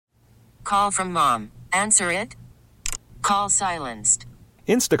Call from mom. Answer it. Call silenced.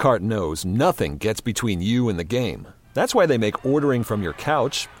 Instacart knows nothing gets between you and the game. That's why they make ordering from your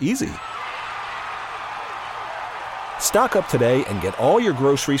couch easy. Stock up today and get all your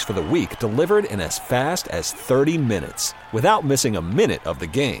groceries for the week delivered in as fast as 30 minutes without missing a minute of the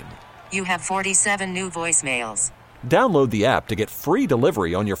game. You have 47 new voicemails. Download the app to get free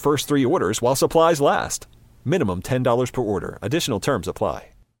delivery on your first 3 orders while supplies last. Minimum $10 per order. Additional terms apply.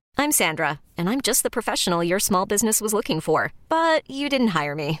 I'm Sandra, and I'm just the professional your small business was looking for. But you didn't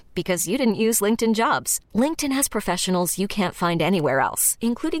hire me because you didn't use LinkedIn Jobs. LinkedIn has professionals you can't find anywhere else,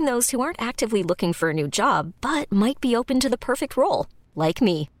 including those who aren't actively looking for a new job, but might be open to the perfect role, like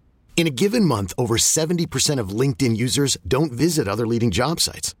me. In a given month, over 70% of LinkedIn users don't visit other leading job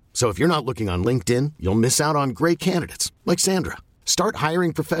sites. So if you're not looking on LinkedIn, you'll miss out on great candidates like Sandra. Start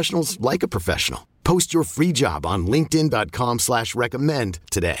hiring professionals like a professional. Post your free job on linkedin.com/recommend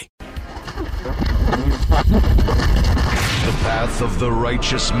today. The path of the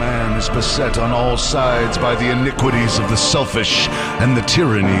righteous man is beset on all sides by the iniquities of the selfish and the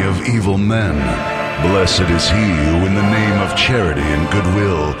tyranny of evil men. Blessed is he who in the name of charity and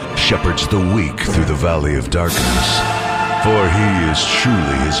goodwill shepherds the weak through the valley of darkness. For he is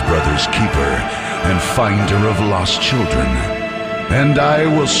truly his brother's keeper and finder of lost children. And I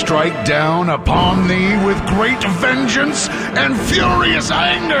will strike down upon thee with great vengeance and furious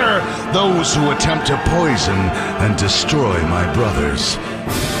anger those who attempt to poison and destroy my brothers.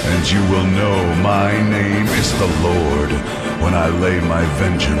 And you will know my name is the Lord when I lay my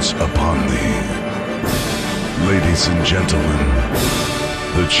vengeance upon thee. Ladies and gentlemen,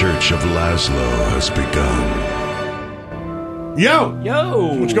 the Church of Laszlo has begun.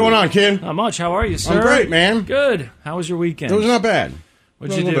 Yo! What's going on, kid? Not much. How are you, sir? I'm great, man. Good. How was your weekend? It was not bad.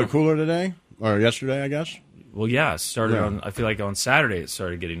 What'd you do? A little bit cooler today, or yesterday, I guess. Well, yeah, it started on, I feel like on Saturday it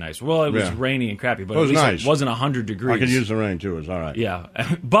started getting nice. Well, it was rainy and crappy, but it was at least nice. It wasn't 100 degrees. I could use the rain, too. It was all right. Yeah.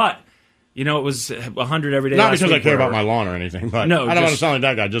 But, you know, it was 100 every day. Not because I care about my lawn or anything, but no, I don't want to sound like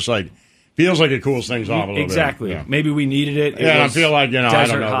that guy. Just like, feels like it cools things off a little bit. Exactly. Yeah. Maybe we needed it. I feel like, I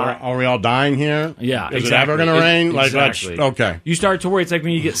don't know. Are we all dying here? Yeah, Is it ever going to rain? Exactly. Okay. You start to worry. It's like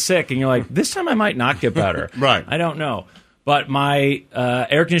when you get sick and you're like, this time I might not get better. Right. I don't know. But my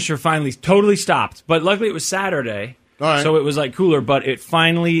air conditioner finally totally stopped. But luckily it was Saturday. All right. So it was like cooler, but it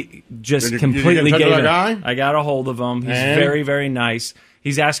finally just completely gave it. I got a hold of him. He's very, very nice.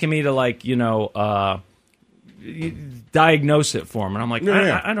 He's asking me to diagnose it for him, and I'm like,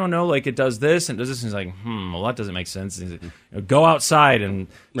 I don't know, like it does this and does this, and he's like, well, that doesn't make sense. And he's like, go outside and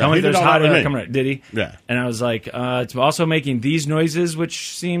tell me if there's hot air coming out. Did he? Yeah. And I was like, it's also making these noises,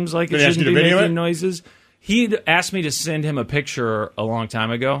 which seems like it shouldn't be making noises. He'd asked me to send him a picture a long time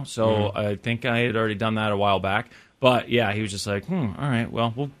ago, so I think I had already done that a while back. But yeah, he was just like, all right,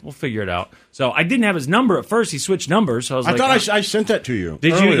 well, we'll figure it out. So I didn't have his number at first. He switched numbers. So I thought I sent that to you.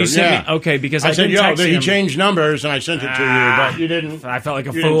 Did earlier. you sent me? Okay, because I said, didn't text him. He changed numbers, and I sent it to you, but you didn't. I felt like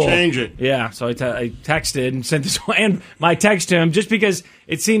a you fool. Didn't change it. Yeah, so I texted and sent this and my text to him just because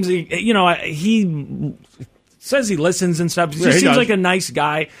it seems, he says he listens and stuff. He just seems like a nice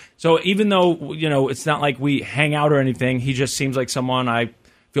guy. So even though, it's not like we hang out or anything, he just seems like someone I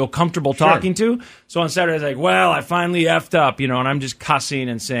feel comfortable talking to. So on Saturday, I was like, well, I finally effed up, and I'm just cussing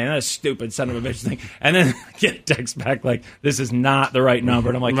and saying, that's stupid son of a bitch thing. And then I get a text back like, this is not the right number.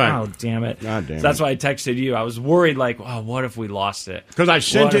 And I'm like, oh, damn it. God damn so that's why I texted you. I was worried, like, oh, what if we lost it? Because I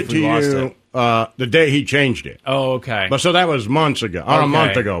sent it to you the day he changed it. Oh, okay. But so that was months ago. Or a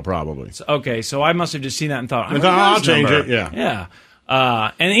month ago, probably. So I must have just seen that and thought, I'll change it, Yeah.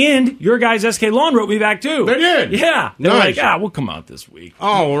 And your guys, SK Lawn, wrote me back, too. They did? Yeah. They're like, we'll come out this week.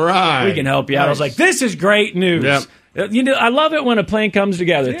 All right. We can help you out. Nice. I was like, this is great news. Yep. I love it when a plan comes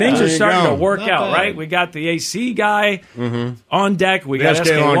together. Things are starting to work out, bad. right? We got the AC guy on deck. We got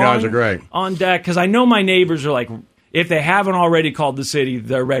SK Lawn guys are great. On deck. Because I know my neighbors are like, if they haven't already called the city,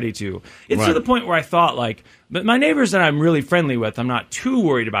 they're ready to. It's to the point where I thought, like, but my neighbors that I'm really friendly with, I'm not too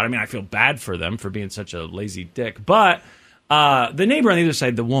worried about. I mean, I feel bad for them for being such a lazy dick. But the neighbor on the other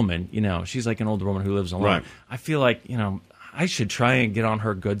side, the woman, she's like an older woman who lives alone. Right. I feel like, I should try and get on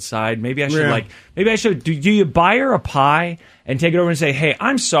her good side. Maybe I should do you buy her a pie and take it over and say, hey,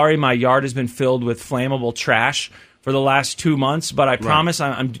 I'm sorry my yard has been filled with flammable trash for the last 2 months, but I promise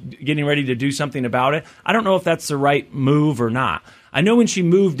I'm getting ready to do something about it. I don't know if that's the right move or not. I know when she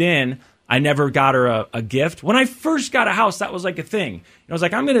moved in, I never got her a gift. When I first got a house, that was like a thing. I was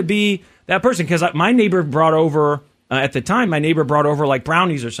like, I'm going to be that person because my neighbor brought over... at the time, my neighbor brought over like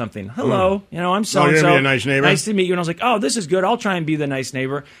brownies or something. Hello, I'm so-and-so. You're gonna be a nice neighbor. Nice to meet you. And I was like, oh, this is good. I'll try and be the nice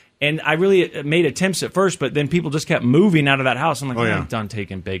neighbor. And I really made attempts at first, but then people just kept moving out of that house. I'm like, I'm done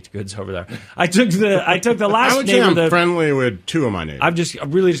taking baked goods over there. I took the last I would neighbor. say I'm friendly with 2 of my neighbors.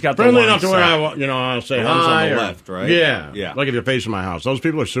 I've really just got the friendly one enough to where set. I'll say The ones hi. on the left, right? Yeah. Like if you're facing my house. Those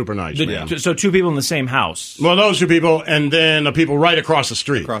people are super nice, man. So 2 people in the same house. Well, those 2 people, and then the people right across the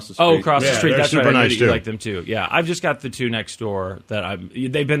street. Across the street. Oh, across the street. they're That's super right. I knew nice, that you too. like them too. Yeah, I've just got the 2 next door that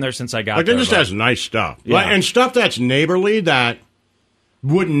they've been there since I got Like, there. they just has nice stuff. Yeah. And stuff that's neighborly that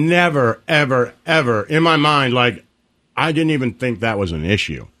would never, ever, ever, in my mind, like, I didn't even think that was an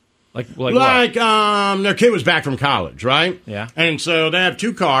issue. Like what? Their kid was back from college, right? Yeah. And so they have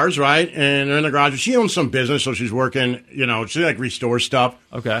 2 cars, right? And they're in the garage. She owns some business, so she's working, she like restores stuff.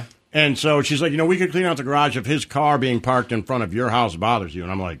 Okay. And so she's like, we could clean out the garage if his car being parked in front of your house bothers you.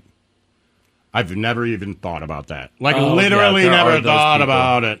 And I'm like, I've never even thought about that. Like, literally never thought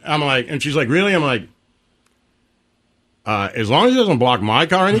about it. I'm like, and she's like, really? I'm like, as long as he doesn't block my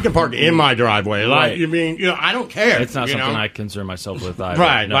car and he can park in my driveway. Like, I don't care. It's not something I concern myself with either.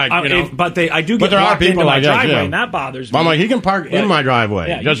 Right. No. Like, I do but get there are blocked people into my like that, driveway, yeah. and that bothers me. But I'm like, he can park in my driveway.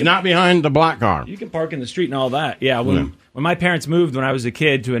 Yeah, just not behind the black car. You can park in the street and all that. Yeah, when my parents moved when I was a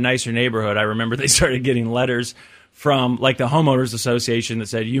kid to a nicer neighborhood, I remember they started getting letters from like the homeowners association that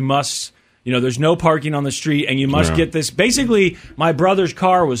said you must, there's no parking on the street and you must get this. Basically, my brother's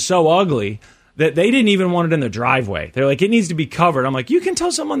car was so ugly that they didn't even want it in the driveway. They're like, it needs to be covered. I'm like, you can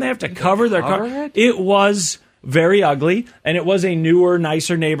tell someone they have to cover their car. It was very ugly, and it was a newer,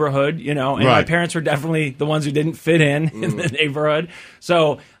 nicer neighborhood, and my parents were definitely the ones who didn't fit in the neighborhood.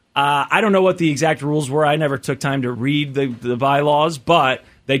 So I don't know what the exact rules were. I never took time to read the bylaws, but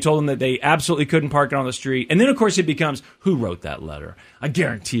they told them that they absolutely couldn't park it on the street. And then, of course, it becomes, who wrote that letter? I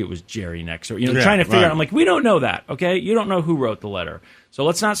guarantee it was Jerry next door. Trying to figure out. I'm like, we don't know that, okay? You don't know who wrote the letter. So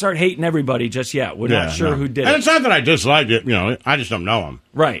let's not start hating everybody just yet. We're not sure who did it. And it's not that I dislike it. I just don't know him.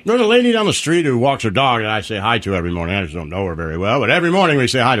 Right. There's a lady down the street who walks her dog that I say hi to every morning. I just don't know her very well. But every morning we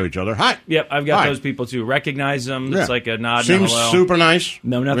say hi to each other. Hi. Yep, I've got those people, too. Recognize them. It's like a nod. Seems super nice.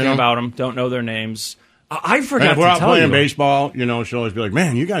 Know nothing about them. Don't know their names. I forgot and if we're out playing you. baseball, she'll always be like,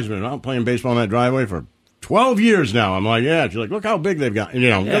 man, you guys have been out playing baseball in that driveway for 12 years now. I'm like, yeah. She's like, look how big they've got.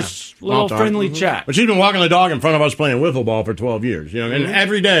 This little friendly chat. But she's been walking the dog in front of us playing wiffle ball for 12 years. And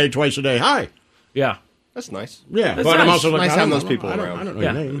every day, twice a day, hi. Yeah. That's nice. Yeah. That's but nice. I'm also like, nice I having don't those people around. I don't know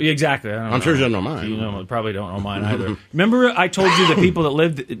your name. Exactly. I'm sure she doesn't know mine. You probably don't know mine either. Remember I told you the people that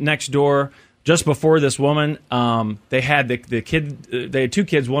lived next door just before this woman, they had the kid, they had 2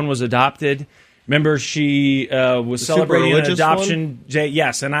 kids. One was adopted. Remember, she was celebrating an adoption day.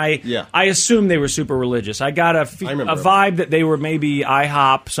 Yes, and I assume they were super religious. I got a vibe that they were maybe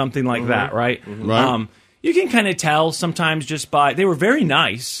IHOP, something like that, right? Right. You can kind of tell sometimes just by, they were very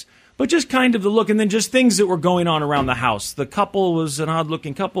nice, but just kind of the look, and then just things that were going on around the house. The couple was an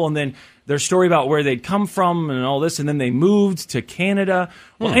odd-looking couple, and then their story about where they'd come from and all this, and then they moved to Canada.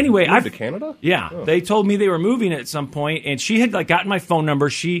 Well, anyway, moved to Canada? Yeah, they told me they were moving at some point, and she had gotten my phone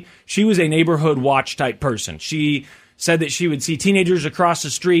number. She was a neighborhood watch type person. She said that she would see teenagers across the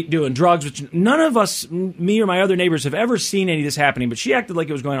street doing drugs, which none of us, me or my other neighbors, have ever seen any of this happening. But she acted like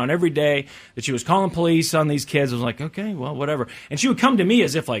it was going on every day, that she was calling police on these kids. I was like, okay, well, whatever. And she would come to me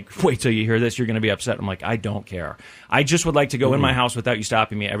as if like, wait till you hear this, you're going to be upset. I'm like, I don't care. I just would like to go in my house without you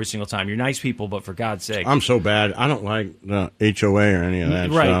stopping me every single time. You're nice people, but for God's sake. I'm so bad. I don't like the HOA or any of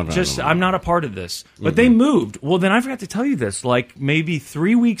that stuff. Right. I'm not a part of this. But they moved. Well, then I forgot to tell you this. Like maybe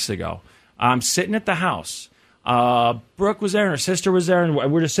 3 weeks ago, I'm sitting at the house. Brooke was there and her sister was there, and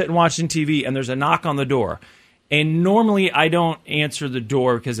we're just sitting watching TV, and there's a knock on the door. And normally I don't answer the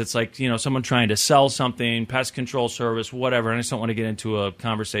door because it's like, someone trying to sell something, pest control service, whatever, and I just don't want to get into a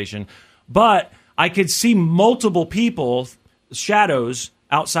conversation. But I could see multiple people, shadows,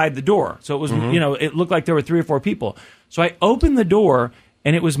 outside the door. So it was, it looked like there were 3 or 4 people. So I opened the door,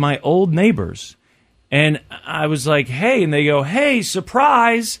 and it was my old neighbors. And I was like, hey, and they go, hey,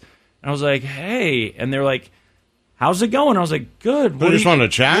 surprise. And I was like, hey, and they're like, how's it going? I was like, good. We just wanted to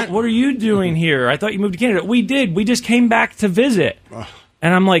chat? What are you doing here? I thought you moved to Canada. We did. We just came back to visit.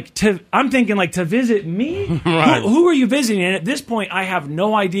 And I'm like, I'm thinking like, to visit me? Right. Who are you visiting? And at this point, I have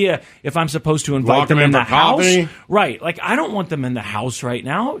no idea if I'm supposed to invite them in the house. Coffee? Right. Like, I don't want them in the house right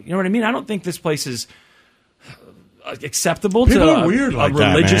now. You know what I mean? I don't think this place is acceptable People to are weird like a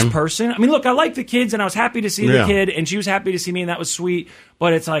religious that, person. I mean, look, I like the kids, and I was happy to see the kid, and she was happy to see me, and that was sweet.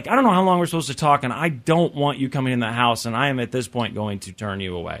 But it's like, I don't know how long we're supposed to talk, and I don't want you coming in the house, and I am at this point going to turn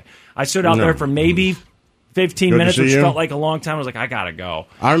you away. I stood out there for maybe 15 minutes, which felt like a long time. I was like, I gotta go.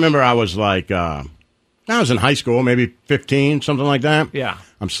 I remember I was like, I was in high school, maybe 15, something like that. Yeah.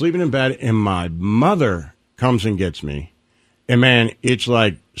 I'm sleeping in bed, and my mother comes and gets me. And, man, it's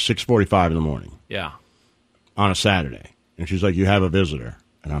like 6:45 in the morning. Yeah. On a Saturday. And she's like, you have a visitor.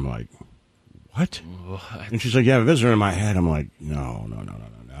 And I'm like, what? And she's like, you have a visitor. In my head, I'm like, no.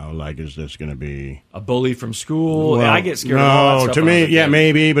 Like, is this going to be a bully from school? Well, I get scared of all that stuff. To me, yeah,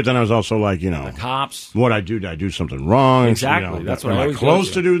 maybe. But then I was also like, the cops. What I do? Did I do something wrong? Exactly. That's what I always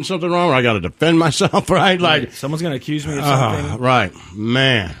close to doing something wrong, or I got to defend myself, right? Like someone's going to accuse me of something. Right,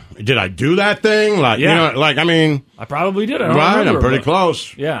 man. Did I do that thing? Like, yeah. I probably did. I don't right, remember, I'm pretty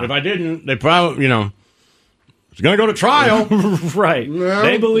close. Yeah. If I didn't, they probably, it's going to go to trial. Right. Yeah.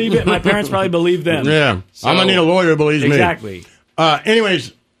 They believe it. My parents probably believe them. Yeah. So, I'm going to need a lawyer who believes me. Exactly.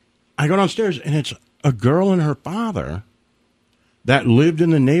 Anyways, I go downstairs, and it's a girl and her father that lived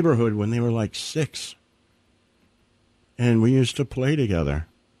in the neighborhood when they were like 6. And we used to play together,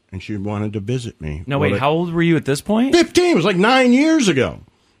 and she wanted to visit me. No, wait, how old were you at this point? 15. It was like 9 years ago.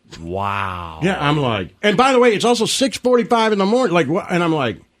 Wow. Yeah, I'm like, and by the way, it's also 6:45 in the morning. Like, what? And I'm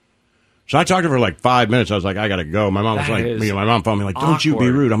like, so I talked to her for like 5 minutes. I was like, I got to go. My mom was like, my mom phoned me like, don't you be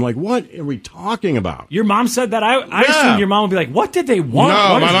rude. I'm like, what are we talking about? Your mom said that? I assumed your mom would be like, what did they want?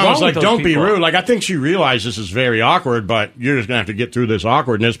 No, what my mom was like, don't be people? rude. Like, I think she realized this is very awkward, but you're just going to have to get through this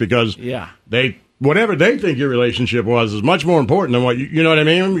awkwardness because whatever they think your relationship was is much more important than what you know what I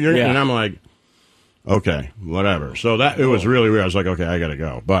mean? And I'm like, okay, whatever. So it was really weird. I was like, okay, I got to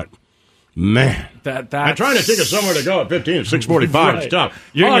go. But man, I'm trying to think of somewhere to go at 15 at 6:45. Right. It's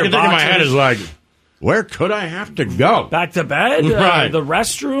tough. All I can think in my head is like, where could I have to go? Back to bed? Right. The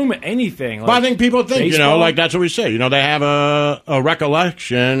restroom? Anything. Like well, I think people think, baseball? like that's what we say. They have a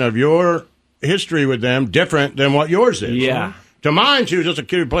recollection of your history with them different than what yours is. Yeah. To mine, she was just a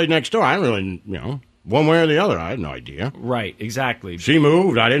kid who played next door. I didn't really, one way or the other. I had no idea. Right, exactly. She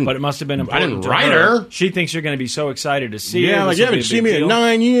moved. I didn't. But it must have been important. I didn't to write her. She thinks you're going to be so excited to see her. Yeah, like you haven't seen me in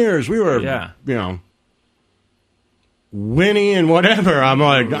 9 years. We were, Winnie and whatever. I'm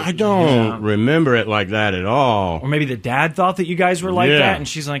like, I don't remember it like that at all. Or maybe the dad thought that you guys were like that, and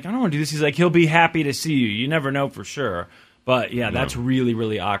she's like, I don't want to do this. He's like, he'll be happy to see you. You never know for sure. But that's really,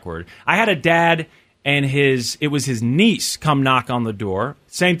 really awkward. I had a dad and it was his niece come knock on the door.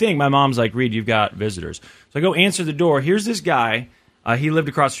 Same thing. My mom's like, Reed, you've got visitors. So I go answer the door. Here's this guy. He lived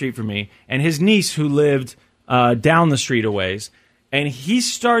across the street from me. And his niece who lived down the street a ways. And he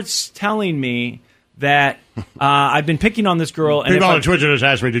starts telling me that I've been picking on this girl. And people on Twitter just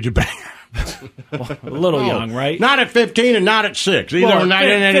asked me, did you bang her? Well, a little young, right? Not at 15 and not at 6. Either not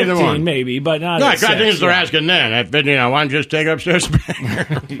in either one. Maybe, but not at 6. I think they're asking then. At 15, why don't you just take her upstairs and bang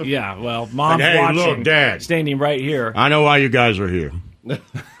her? Yeah, well, Mom's like, hey, watching. Look, Dad. Standing right here. I know why you guys are here. I'm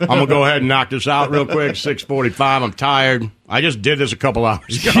going to go ahead and knock this out real quick. 6:45. I'm tired. I just did this a couple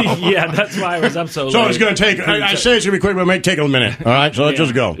hours ago. Yeah, that's why I was up so late. So it's going to take, I say it's going to be quick, but it may take a minute. All right, so let's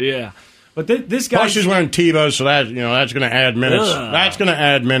just go. Yeah. But this guy... Plus she's wearing Tevas, so that's going to add minutes. That's going to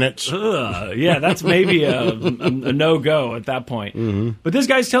add minutes. Yeah, that's maybe a no-go at that point. Mm-hmm. But this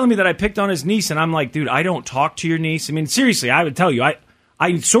guy's telling me that I picked on his niece, and I'm like, dude, I don't talk to your niece. I mean, seriously, I would tell you.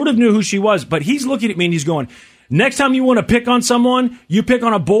 I sort of knew who she was, but he's looking at me and he's going, next time you want to pick on someone, you pick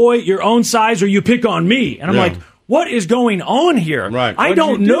on a boy your own size or you pick on me. And I'm like... What is going on here? Right. I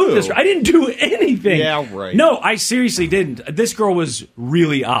don't know this. I didn't do anything. Yeah, right. No, I seriously didn't. This girl was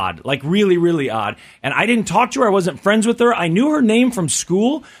really odd. Like, really, really odd. And I didn't talk to her. I wasn't friends with her. I knew her name from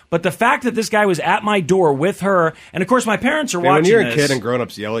school. But the fact that this guy was at my door with her, and of course my parents are watching this. When you're a kid and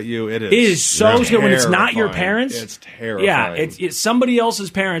grown-ups yell at you, it is so scary. When it's not your parents. It's terrifying. Yeah, it's somebody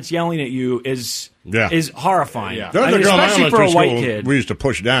else's parents yelling at you is horrifying. Yeah. There's a girl especially for a white kid. We used to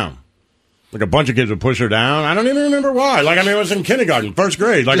push down. Like a bunch of kids would push her down. I don't even remember why. Like, I mean, it was in kindergarten, first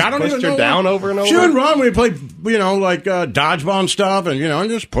grade. Like, just I don't even know. Pushed her down over and over? She would run. We'd play, dodgeball and stuff and, and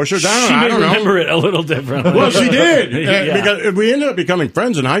just push her down. She I don't remember it a little differently. Well, she did. Yeah. Because we ended up becoming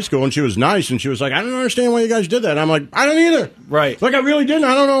friends in high school, and she was nice, and she was like, I don't understand why you guys did that. And I'm like, I don't either. Right. Like, I really didn't.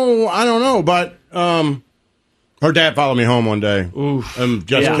 I don't know. But, her dad followed me home one day. Oof. And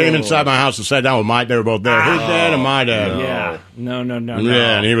just came inside my house and sat down with they were both there. His dad and my dad. Yeah. No.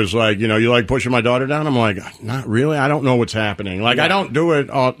 Yeah, and he was like, you like pushing my daughter down? I'm like, not really. I don't know what's happening. Like, I don't do it.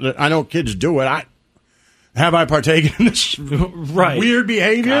 I know kids do it. Have I partaken in this weird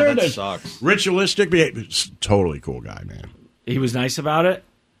behavior? God, that sucks. Ritualistic behavior. Totally cool guy, man. He was nice about it?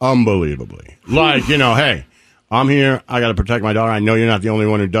 Unbelievably. Like, hey. I'm here. I got to protect my daughter. I know you're not the only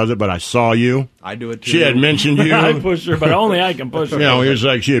one who does it, but I saw you. I do it too. She had mentioned you. I push her, but only I can push her. He was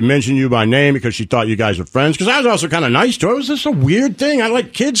like, she had mentioned you by name because she thought you guys were friends. Because I was also kind of nice to her. It was just a weird thing. I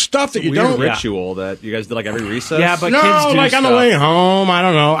like kids stuff that you weird don't. Ritual that you guys did like every recess. Yeah, but no, kids do like stuff. on the way home. I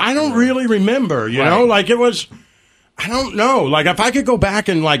don't know. I don't really remember. You know, like it was. I don't know. Like if I could go back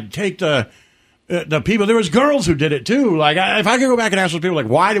and like take the the people, there was girls who did it too. Like, if I could go back and ask those people, like,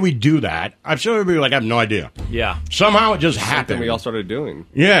 why do we do that? I'm sure everybody would be like, I have no idea. Yeah. Somehow it just Something happened. we all started doing.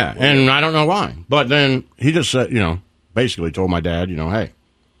 Yeah, and I don't know why. But then he just said, basically told my dad, hey,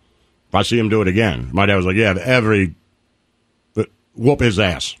 if I see him do it again, my dad was like, yeah, whoop his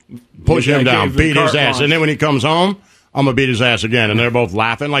ass. Push him down, beat his ass. And then when he comes home, I'm going to beat his ass again. And they're both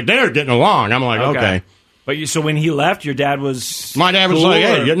laughing. Like, they're getting along. I'm like, okay. But so when he left, your dad was... My dad was cool, like,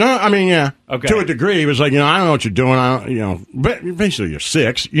 hey, yeah. Okay. To a degree, he was like, I don't know what you're doing. But basically you're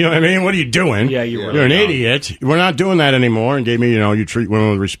 6. You know what I mean? What are you doing? Yeah, you're an idiot. We're not doing that anymore. And gave me, you treat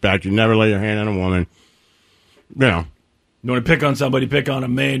women with respect. You never lay your hand on a woman. You want to pick on somebody, pick on a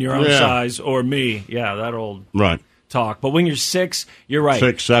man your own size or me. Yeah, that old... Right. Talk. But when you're 6, you're right.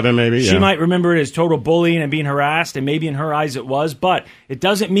 6, 7, maybe. She might remember it as total bullying and being harassed, and maybe in her eyes it was, but it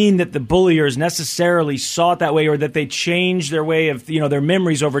doesn't mean that the bulliers necessarily saw it that way or that they changed their way of, their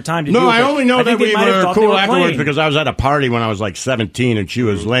memories over time to do it. No, I only know that we were cool afterwards playing. because I was at a party when I was like 17 and she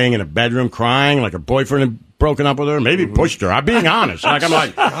was laying in a bedroom crying like her boyfriend had broken up with her, maybe pushed her. I'm being honest. Like, I'm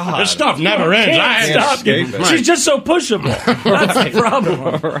like, this stuff never ends. She's just so pushable. That's the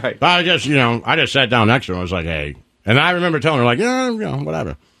problem. Right. I just sat down next to her and I was like, hey. And I remember telling her, like,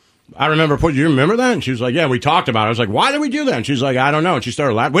 whatever. I remember, you remember that? And she was like, yeah, we talked about it. I was like, why did we do that? And she's like, I don't know. And she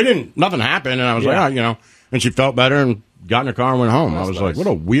started laughing. Nothing happened. And I was like, and she felt better and got in her car and went home. I was like, what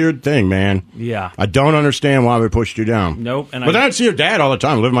a weird thing, man. Yeah. I don't understand why we pushed you down. Nope. But then I'd see her dad all the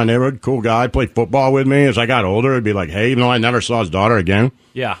time, live in my neighborhood, cool guy, played football with me. As I got older, it'd be like, hey, even though I never saw his daughter again.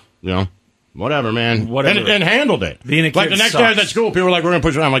 Yeah. Whatever, man. Whatever. And handled it. Being a kid like the next day I was at school, people were like, we're going to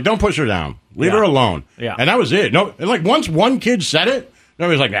push her down. I'm like, don't push her down. Leave her alone. Yeah. And that was it. No, and like once one kid said it,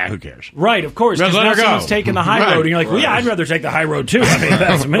 everybody's like, who cares? Right, of course. Because now someone's taking the high road, and you're like, well, yeah, I'd rather take the high road, too. I mean,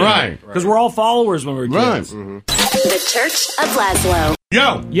 that's me. Right. Because we're all followers when we're kids. Right. Mm-hmm. The Church of Laszlo.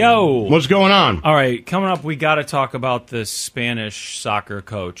 Yo. What's going on? All right, coming up, we got to talk about this Spanish soccer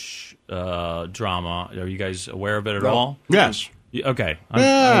coach drama. Are you guys aware of it at all? Yes. Okay.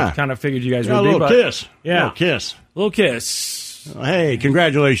 I kind of figured you guys would be. A little kiss. Yeah. Little kiss. Hey,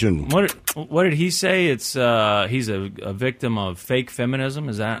 congratulations. What did he say? It's he's a victim of fake feminism.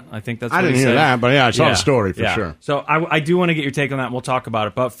 Is that? I think that's what I didn't he hear said. that, but I saw the story for sure. So I do want to get your take on that, and we'll talk about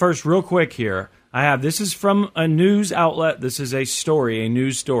it. But first, real quick here, this is from a news outlet. This is a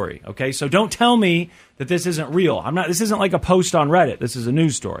news story. Okay, so don't tell me that this isn't real. This isn't like a post on Reddit. This is a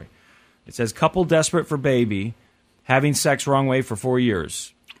news story. It says couple desperate for baby, having sex wrong way for 4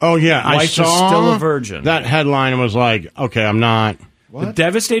 years. Oh yeah, Wife I saw is still a virgin. That headline was like, okay, I'm not. What? The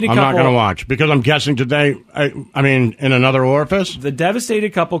devastated I'm couple. not going to watch because I'm guessing today. I mean, in another orifice. The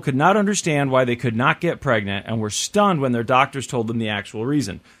devastated couple could not understand why they could not get pregnant and were stunned when their doctors told them the actual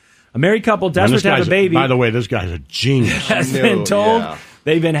reason. A married couple desperate to have a baby. By the way, this guy's a genius. Has been told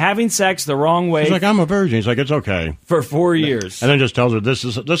they've been having sex the wrong way. He's like, I'm a virgin. He's like, it's okay. For 4 years. And then just tells her, this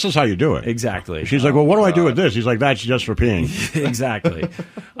is how you do it. Exactly. She's like, well, what do I do with this? He's like, that's just for peeing. Exactly.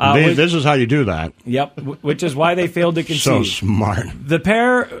 This is how you do that. Yep. Which is why they failed to conceive. So smart. The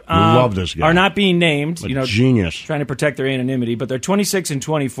pair love this guy. Are not being named. Genius. Trying to protect their anonymity, but they're 26 and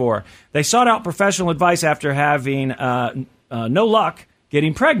 24. They sought out professional advice after having no luck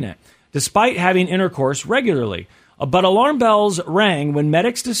getting pregnant, despite having intercourse regularly. But alarm bells rang when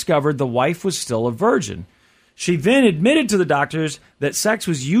medics discovered the wife was still a virgin. She then admitted to the doctors that sex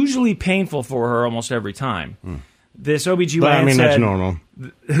was usually painful for her almost every time. This OBGYN said... that's normal.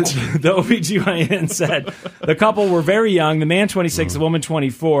 The OBGYN said the couple were very young, the man 26, the woman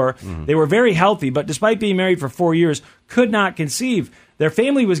 24. They were very healthy, but despite being married for 4 years, could not conceive. Their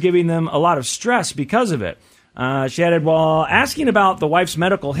family was giving them a lot of stress because of it. She added, while asking about the wife's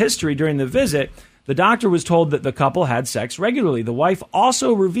medical history during the visit, the doctor was told that the couple had sex regularly. The wife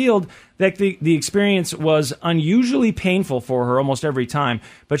also revealed that the experience was unusually painful for her almost every time,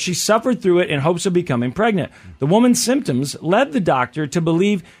 but she suffered through it in hopes of becoming pregnant. The woman's symptoms led the doctor to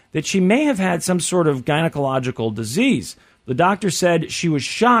believe that she may have had some sort of gynecological disease. The doctor said she was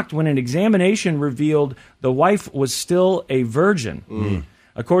shocked when an examination revealed the wife was still a virgin.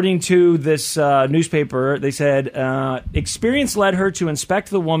 According to this newspaper, they said experience led her to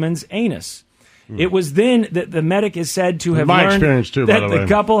inspect the woman's anus. It was then that the medic is said to have learned that the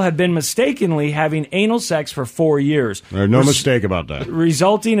couple had been mistakenly having anal sex for 4 years. There's no mistake about that.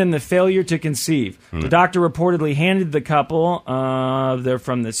 Resulting in the failure to conceive. The doctor reportedly handed the couple, they're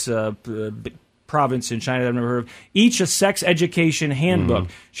from this province in China that I've never heard of, each a sex education handbook.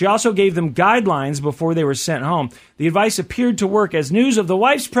 She also gave them guidelines before they were sent home. The advice appeared to work as news of the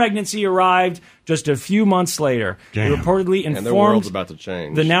wife's pregnancy arrived just a few months later. Damn. They reportedly And their world's informed about to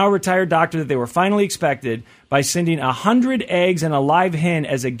change. the now retired doctor that they were finally expected by sending 100 eggs and a live hen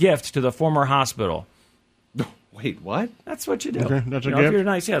as a gift to the former hospital. Wait, what? That's what you do. Okay, that's a If gift? you're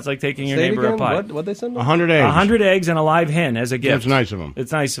nice, yeah, it's like taking your Say it neighbor a again? pie. What'd they send them? 100 eggs. 100 eggs and a live hen as a gift. That's nice of them.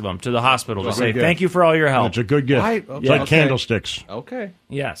 It's nice of them to the hospital to That's a say good gift. thank you for all your help. That's a good gift. Why? It's Okay. like Okay. candlesticks. Okay.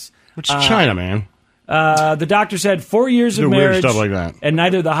 Yes. It's China, man. The doctor said 4 years Do of weird marriage, stuff like that. and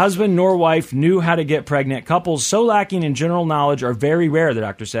neither the husband nor wife knew how to get pregnant. Couples so lacking in general knowledge are very rare, the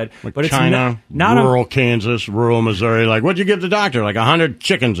doctor said. Like but China, it's not rural Kansas, rural Missouri. Like, what'd you give the doctor? Like 100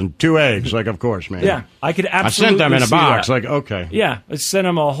 chickens and 2 eggs. Like, of course, man. Yeah, I could I absolutely sent them in a see box. that. Like, okay. Yeah, I sent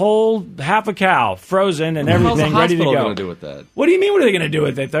them a whole half a cow, frozen and How's the everything, ready to hospital go. going to do with that? What do you mean? What are they going to do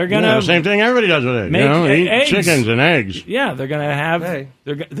with it? They're going Yeah, to the same thing everybody does with it. make you know, eat eggs. chickens and eggs. Yeah, they're going to have Hey.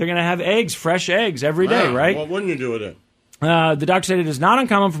 they're going to have eggs, fresh eggs every day, Wow. right? What wouldn't you do with it? The doctor said it is not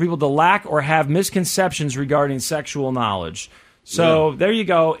uncommon for people to lack or have misconceptions regarding sexual knowledge. So there you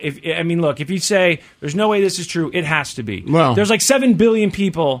go. Look, if you say there's no way this is true, it has to be. Well- there's like 7 billion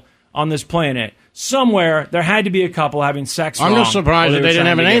people on this planet. Somewhere there had to be a couple having sex. I'm wrong just surprised or that they were didn't trying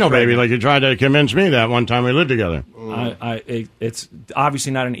have an to get anal baby pregnant. like you tried to convince me that one time we lived together. It's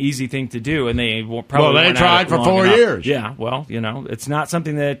obviously not an easy thing to do, and they probably Well, they weren't at tried it for long 4 enough. years. Yeah, well, it's not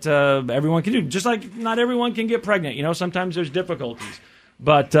something that everyone can do. Just like not everyone can get pregnant. Sometimes there's difficulties,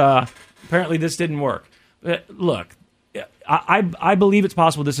 but apparently this didn't work. Look, I believe it's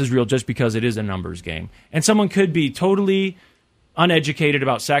possible this is real just because it is a numbers game, and someone could be totally uneducated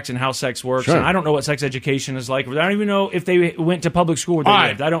about sex and how sex works. Sure. And I don't know what sex education is like. I don't even know if they went to public school where they All right,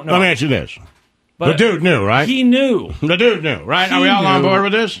 lived. I don't know. Let me ask you this. But the dude knew, right? He knew. The dude knew, right? He Are we all on knew. board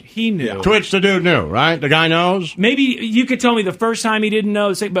with this? He knew. Twitch, the dude knew, right? The guy knows? Maybe you could tell me the first time he didn't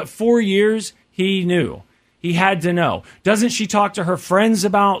know, but 4 years he knew. He had to know. Doesn't she talk to her friends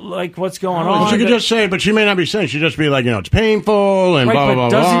about like what's going on? She could just say, but she may not be saying. She'd just be like, it's painful and right, blah, but blah,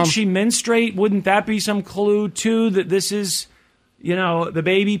 blah, doesn't blah. she menstruate? Wouldn't that be some clue too that this is, the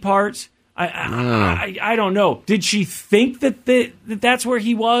baby part? I don't know. Did she think that that's where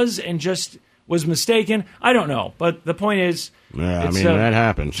he was and just was mistaken? I don't know. But the point is, Yeah, that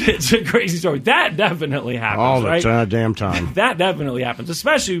happens. It's a crazy story. That definitely happens. All the right? damn time. That definitely happens,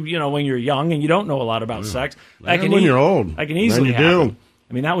 especially when you're young and you don't know a lot about sex. And when you're old, that can easily then you happen.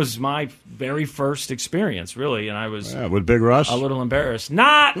 do. That was my very first experience, really, and I was with Big Russ. a little embarrassed.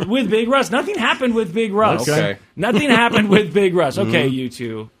 Not with Big Russ. Nothing happened with Big Russ. Okay. Nothing happened with Big Russ. Okay, you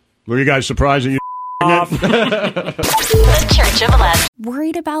two. Were you guys surprised that you The Church of Les.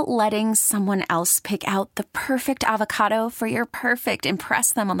 Worried about letting someone else pick out the perfect avocado for your perfect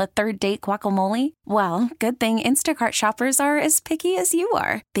impress them on the third date guacamole? Well, good thing Instacart shoppers are as picky as you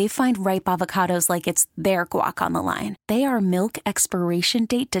are. They find ripe avocados like it's their guac on the line. They are milk expiration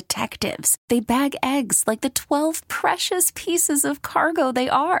date detectives. They bag eggs like the 12 precious pieces of cargo they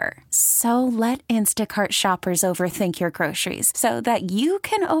are. So let Instacart shoppers overthink your groceries so that you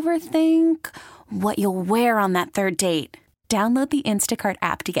can overthink what you'll wear on that third date. Download the Instacart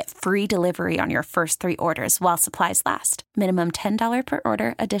app to get free delivery on your first 3 orders while supplies last. Minimum $10 per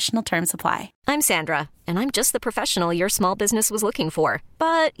order. Additional terms apply. I'm Sandra, and I'm just the professional your small business was looking for.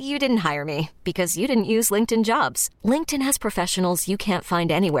 But you didn't hire me because you didn't use LinkedIn Jobs. LinkedIn has professionals you can't find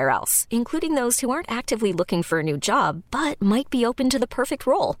anywhere else, including those who aren't actively looking for a new job, but might be open to the perfect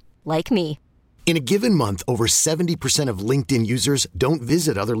role, like me. In a given month, over 70% of LinkedIn users don't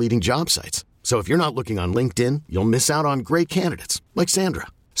visit other leading job sites. So if you're not looking on LinkedIn, you'll miss out on great candidates like Sandra.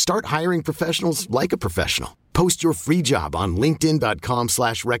 Start hiring professionals like a professional. Post your free job on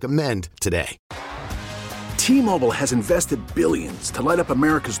linkedin.com/recommend today. T-Mobile has invested billions to light up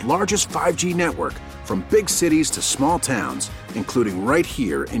America's largest 5G network, from big cities to small towns, including right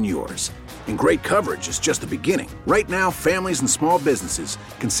here in yours. And great coverage is just the beginning. Right now, families and small businesses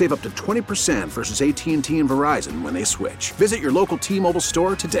can save up to 20% versus AT&T and Verizon when they switch. Visit your local T-Mobile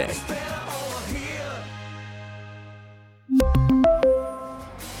store today.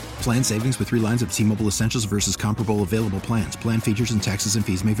 Plan savings with 3 lines of T-Mobile Essentials versus comparable available plans. Plan features and taxes and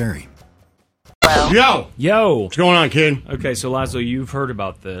fees may vary. Yo. What's going on, kid? Okay, so Laszlo, you've heard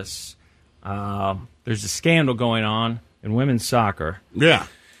about this. There's a scandal going on in women's soccer. Yeah.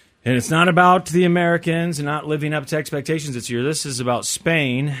 And it's not about the Americans and not living up to expectations this year. This is about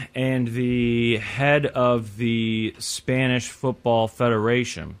Spain and the head of the Spanish Football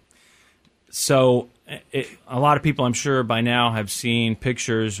Federation. So a lot of people, I'm sure, by now have seen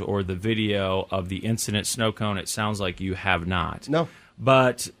pictures or the video of the incident snow cone. It sounds like you have not. No.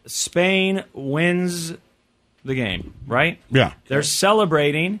 but Spain wins the game, right? Yeah. They're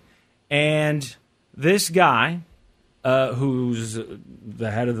celebrating, and this guy, who's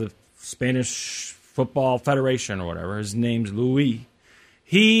the head of the Spanish Football Federation or whatever, his name's Luis,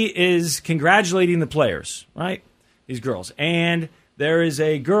 he is congratulating the players, right? These girls. And there is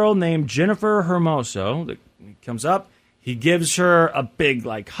a girl named Jennifer Hermoso that comes up. He gives her a big,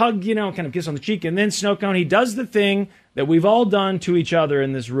 hug, kind of kiss on the cheek. And then Snow Cone, he does the thing that we've all done to each other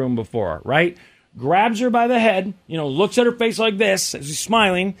in this room before, right? Grabs her by the head, looks at her face like this as he's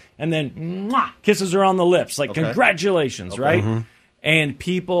smiling, and then kisses her on the lips. Congratulations, right? Mm-hmm. And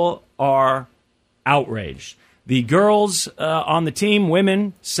people are outraged. The girls on the team,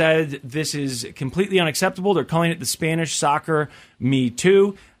 women, said this is completely unacceptable. They're calling it the Spanish soccer Me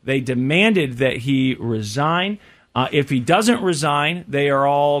Too. They demanded that he resign. If he doesn't resign, they are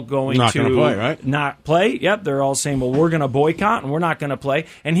all going not to play, right? Not play. Yep, they're all saying, well, we're going to boycott and we're not going to play.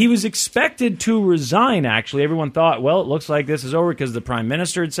 And he was expected to resign, actually. Everyone thought, well, it looks like this is over because the prime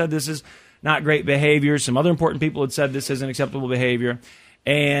minister had said this is not great behavior. Some other important people had said this isn't acceptable behavior.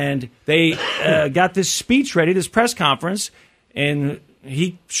 And they got this speech ready, this press conference, and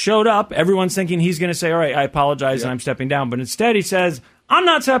he showed up. Everyone's thinking he's going to say, all right, I apologize and I'm stepping down. But instead he says, I'm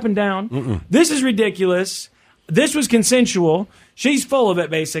not stepping down. Mm-mm. This is ridiculous. This was consensual. She's full of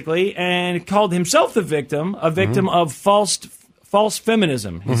it, basically, and called himself the victim, a victim of false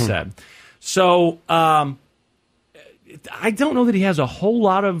feminism, he said. So I don't know that he has a whole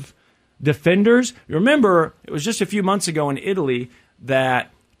lot of defenders. Remember, it was just a few months ago in Italy that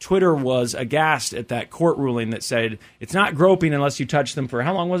Twitter was aghast at that court ruling that said it's not groping unless you touch them for,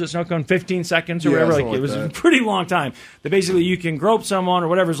 how long was it, Snow Cone? 15 seconds or whatever? It was a pretty long time. That basically you can grope someone or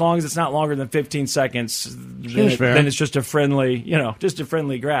whatever as long as it's not longer than 15 seconds. Then it's just a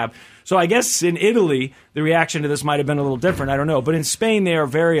friendly, grab. So I guess in Italy, the reaction to this might have been a little different. I don't know. But in Spain, they are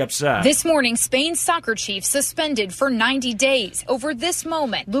very upset. This morning, Spain's soccer chief suspended for 90 days over this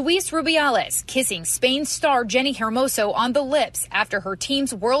moment. Luis Rubiales kissing Spain's star Jenny Hermoso on the lips after her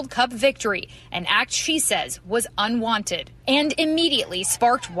team's World Cup victory, an act she says was unwanted, and immediately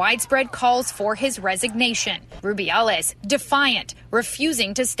sparked widespread calls for his resignation. Rubiales, defiant,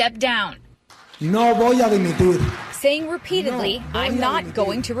 refusing to step down. No voy a dimitir. Saying repeatedly, I'm not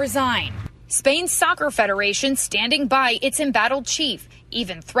going to resign. Spain's Soccer Federation standing by its embattled chief,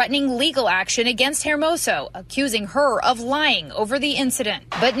 even threatening legal action against Hermoso, accusing her of lying over the incident.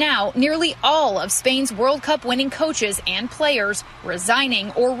 But now, nearly all of Spain's World Cup winning coaches and players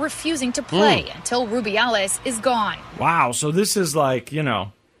resigning or refusing to play until Rubiales is gone. Wow, so this is that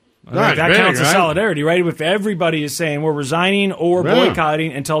counts as solidarity, right? If everybody is saying we're resigning or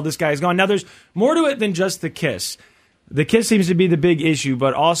boycotting until this guy is gone. Now, there's more to it than just the kiss. The kiss seems to be the big issue,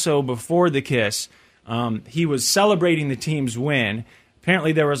 but also before the kiss, he was celebrating the team's win.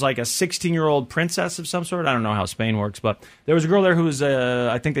 Apparently, there was a 16-year-old princess of some sort. I don't know how Spain works, but there was a girl there who was,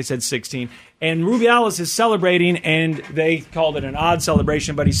 I think they said 16. And Rubiales is celebrating, and they called it an odd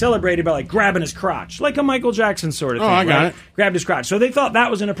celebration, but he celebrated by grabbing his crotch, like a Michael Jackson sort of thing. I got it. Grabbed his crotch. So they thought that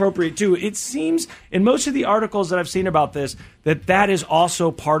was inappropriate, too. It seems, in most of the articles that I've seen about this, that is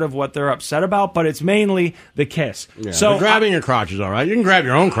also part of what they're upset about, but it's mainly the kiss. Yeah, so grabbing your crotch is all right. You can grab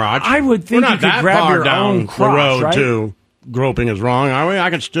your own crotch. I would think you could grab your own crotch, the road, right? too. Groping is wrong, are we? I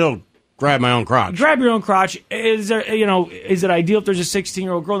can still grab my own crotch. Grab your own crotch. Is there, is it ideal if there's a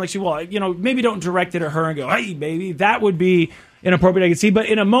 16-year-old girl next to you? Well, maybe don't direct it at her and go, hey, baby. That would be inappropriate, I can see. But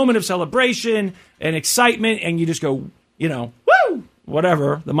in a moment of celebration and excitement, and you just go, woo,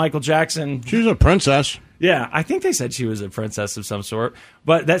 whatever, the Michael Jackson. She's a princess. Yeah, I think they said she was a princess of some sort.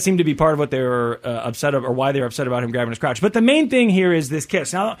 But that seemed to be part of what they were upset about, or why they were upset about him grabbing his crotch. But the main thing here is this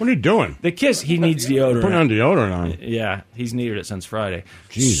kiss. Now, what are you doing? The kiss, he needs deodorant. Putting on deodorant on. Yeah, he's needed it since Friday.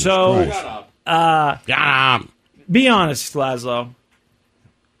 Jesus Christ. Be honest, Laszlo.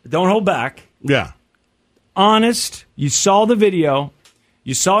 Don't hold back. Yeah. Honest. You saw the video.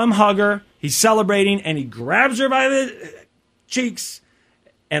 You saw him hug her. He's celebrating, and he grabs her by the cheeks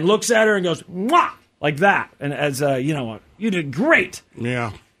and looks at her and goes, mwah! Like that. And as, you did great.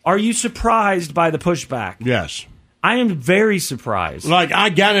 Yeah. Are you surprised by the pushback? Yes. I am very surprised. I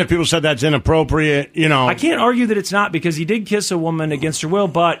get it if people said that's inappropriate, I can't argue that it's not because he did kiss a woman against her will,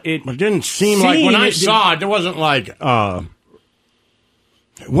 but it didn't seem like, when I saw it, there wasn't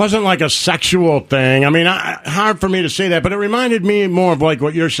it wasn't like a sexual thing. I mean, hard for me to say that, but it reminded me more of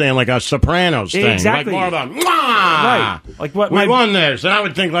what you're saying, like a Sopranos thing. Exactly. More of a, right. Like what we won this. And I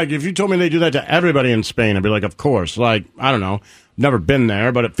would think, if you told me they do that to everybody in Spain, I'd be like, of course. I don't know. Never been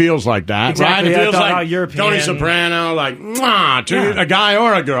there, but it feels like that. Exactly. Right? It feels like European. Tony Soprano, to a guy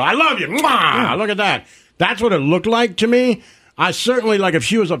or a girl. I love you. Mwah! Yeah. Look at that. That's what it looked like to me. I certainly, like, if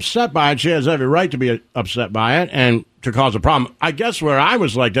she was upset by it, she has every right to be upset by it and to cause a problem. I guess where I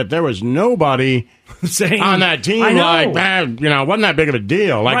was like that, there was nobody saying on that team like, man, wasn't that big of a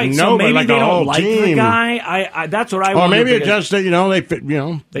deal. Like, right, nobody, so maybe like they the don't whole like team. The guy. I that's what I. Or maybe it because just they They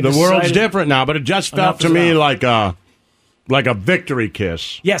the world's decided different now, but it just felt to me like a victory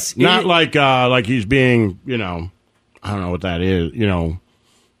kiss. Yes, not like he's being I don't know what that is.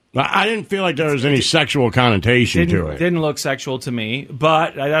 I didn't feel like there was any sexual connotation to it. Didn't look sexual to me,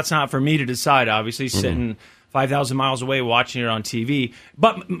 but that's not for me to decide. Obviously, sitting 5,000 miles away watching it on TV.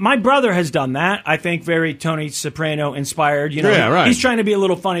 But my brother has done that. I think very Tony Soprano inspired. Yeah, right. He's trying to be a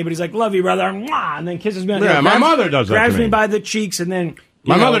little funny, but he's like, "Love you, brother," mwah, and then kisses me. Yeah, my mother does that. Grabs to me. me by the cheeks, and then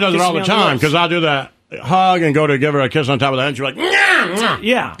my mother does it all the kisses me on time lips. because I'll do that hug and go to give her a kiss on top of the head. And she's like,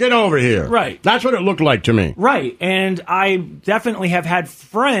 yeah, get over here. Right. That's what it looked like to me. Right. And I definitely have had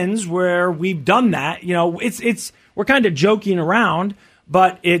friends where we've done that. It's we're kind of joking around,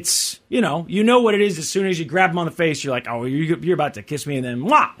 but it's, you know what it is as soon as you grab them on the face, you're like, oh, you're about to kiss me, and then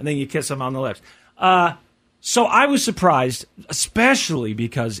mwah, and then you kiss them on the lips. So I was surprised, especially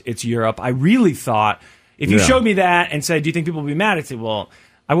because it's Europe. I really thought if you showed me that and said, do you think people would be mad? I'd say, well,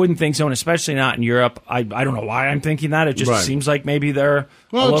 I wouldn't think so, and especially not in Europe. I don't know why I'm thinking that. It just seems like maybe they're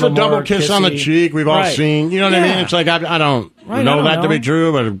it's a double kiss on the cheek. We've all seen. You know what I mean? It's like I don't know that to be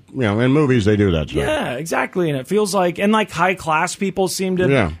true, but in movies they do that stuff. Yeah, exactly. And it feels like high class people seem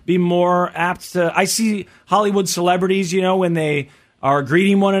to be more apt to. I see Hollywood celebrities, when they are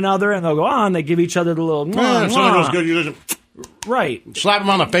greeting one another, and they'll go on, they give each other the little. Yeah, if someone goes good, you listen. Right. Slap him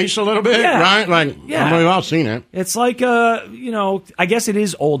on the face a little bit, right? Like, we've all seen it. It's like, I guess it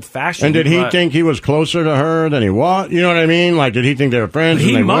is old-fashioned. And did he think he was closer to her than he was? You know what I mean? Like, did he think they were friends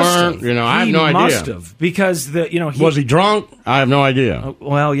and they weren't? I have no idea. He must have, because was he drunk? I have no idea.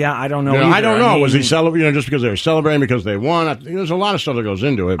 Well, yeah, I don't know either. I don't know. Was he celebrating, just because they were celebrating because they won? There's a lot of stuff that goes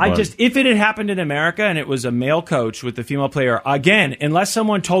into it. If it had happened in America and it was a male coach with the female player, again, unless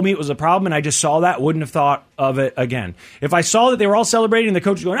someone told me it was a problem and I just saw that, wouldn't have thought of it again. If I saw that they were all celebrating and the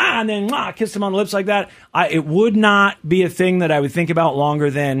coach was going, and then kissed him on the lips like that, it would not be a thing that I would think about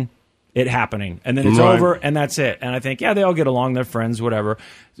longer than it happening. And then it's over and that's it. And I think, they all get along, they're friends, whatever.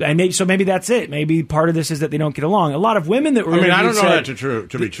 And maybe that's it. Maybe part of this is that they don't get along. A lot of women that were I don't know that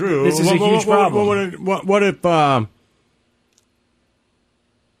to be true. This is a huge problem.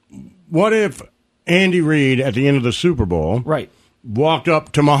 What if Andy Reid at the end of the Super Bowl walked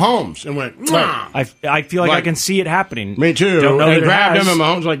up to Mahomes and went, I feel like I can see it happening. Me too. And grabbed him, and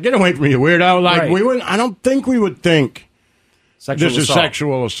Mahomes like, get away from me, you weirdo. Like, we wouldn't. I don't think we would think this is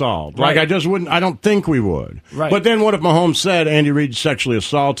sexual assault. Like, I just wouldn't. I don't think we would. Right. But then what if Mahomes said Andy Reid sexually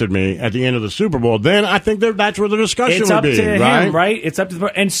assaulted me at the end of the Super Bowl? Then I think that's where the discussion would be. It's up to him, right? It's up to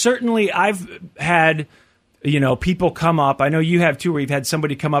and certainly I've had people come up. I know you have too, where you've had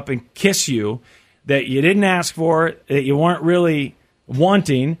somebody come up and kiss you that you didn't ask for, that you weren't really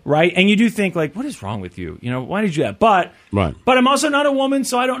wanting, right? And you do think, like, what is wrong with you? Why did you do that? But I'm also not a woman,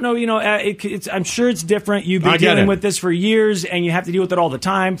 so I don't know. I'm sure it's different. You've been dealing with this for years, and you have to deal with it all the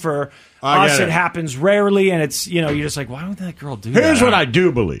time. For us, it happens rarely, and it's you're just like, why would that girl do that? Here's what I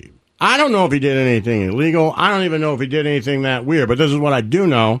do believe. I don't know if he did anything illegal. I don't even know if he did anything that weird. But this is what I do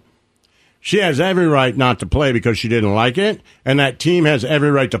know. She has every right not to play because she didn't like it, and that team has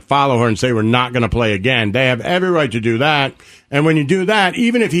every right to follow her and say we're not going to play again. They have every right to do that, and when you do that,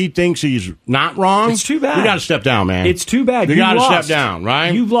 even if he thinks he's not wrong, it's too bad. You got to step down, man. It's too bad. You got to step down,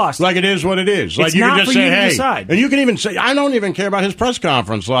 right? You've lost. Like it is what it is. Like it's you not can just for say, you to hey, decide. and you can even say, I don't even care about his press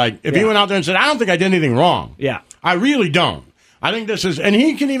conference. Like if he went out there and said, I don't think I did anything wrong. Yeah, I really don't. I think this is, and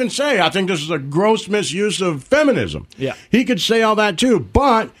he can even say, I think this is a gross misuse of feminism. Yeah, he could say all that too,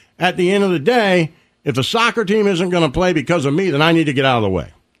 but at the end of the day, if the soccer team isn't going to play because of me, then I need to get out of the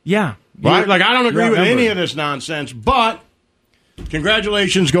way. Yeah. Right? Like, I don't agree with any of this nonsense, but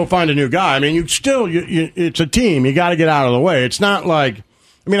congratulations, go find a new guy. I mean, it's a team. You got to get out of the way. It's not like,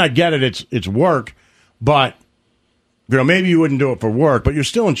 I get it. It's work, but, maybe you wouldn't do it for work, but you're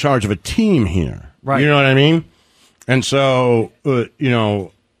still in charge of a team here. Right. You know what I mean? And so,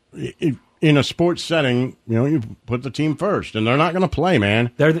 in a sports setting, you put the team first, and they're not going to play,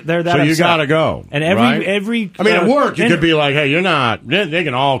 man. They're that. So you upset. got to go. And every. At work, you could be like, "Hey, you're not." They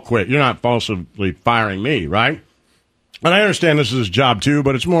can all quit. You're not falsely firing me, right? And I understand this is his job too,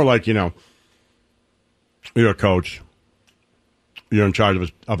 but it's more like you're a coach. You're in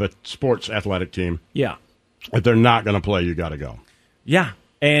charge of a sports athletic team. Yeah. If they're not going to play, you got to go. Yeah,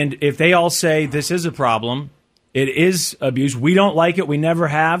 and if they all say this is a problem, it is abuse. We don't like it. We never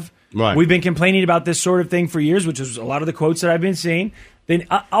have. Right. We've been complaining about this sort of thing for years, which is a lot of the quotes that I've been seeing. Then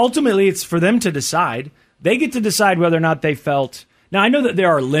ultimately, it's for them to decide. They get to decide whether or not they felt. Now, I know that there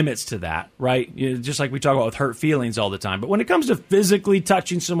are limits to that, right? Just like we talk about with hurt feelings all the time. But when it comes to physically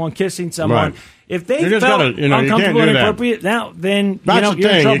touching someone, kissing someone, if they felt uncomfortable and inappropriate, then that's you're the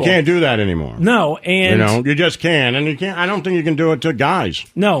thing. in trouble. You can't do that anymore. No, and you just can't, and you can't. I don't think you can do it to guys.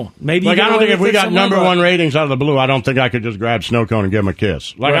 No, maybe I don't think if we got #1 ratings out of the blue, I don't think I could just grab Snow Cone and give him a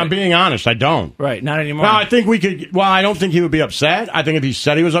kiss. I'm being honest, I don't. Right, not anymore. No, I think we could. Well, I don't think he would be upset. I think if he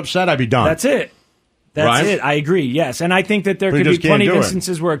said he was upset, I'd be done. That's it. That's it. I agree, yes. And I think that there could be plenty of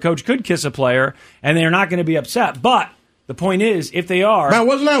instances where a coach could kiss a player and they're not going to be upset. But the point is, if they are... Now,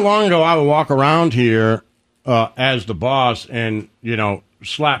 wasn't that long ago I would walk around here as the boss and,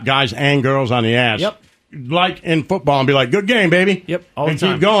 slap guys and girls on the ass? Yep. Like in football and be like, good game, baby. Yep, all the and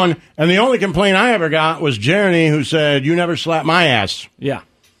time. keep going. And the only complaint I ever got was Jeremy, who said, you never slap my ass. Yeah.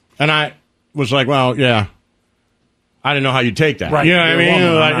 And I was like, well, yeah. I didn't know how you take that. Right. You know what I mean?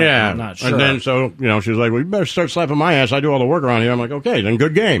 I'm not sure. And then, she was like, well, you better start slapping my ass. I do all the work around here. I'm like, okay, then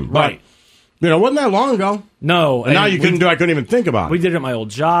good game. Right. But, wasn't that long ago? No. And now I couldn't even think about it. We did it at my old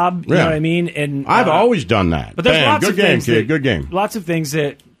job. You know what I mean? And I've always done that. But there's lots good of game, things kid. Good game. Lots of things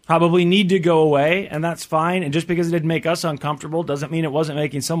that probably need to go away, and that's fine. And just because it didn't make us uncomfortable doesn't mean it wasn't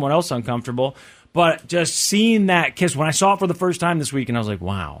making someone else uncomfortable. But just seeing that kiss, when I saw it for the first time this week, and I was like,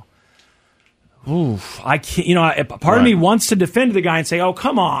 wow. Oof, I can't. Part of me wants to defend the guy and say, "Oh,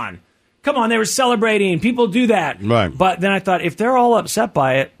 come on, they were celebrating. People do that." Right. But then I thought, if they're all upset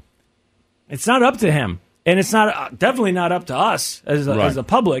by it, it's not up to him, and it's not definitely not up to us as the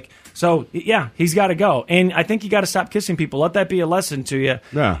public. So yeah, he's got to go, and I think you got to stop kissing people. Let that be a lesson to you.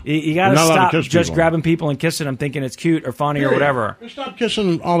 Yeah, you got to stop just grabbing people and kissing them, thinking it's cute or funny or whatever. Just stop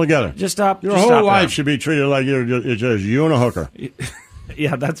kissing altogether. Just stop. Your whole life should be treated like it's just you and a hooker.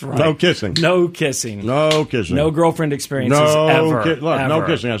 Yeah, that's right. No kissing. No kissing. No kissing. No girlfriend experiences ever. Look, ever. no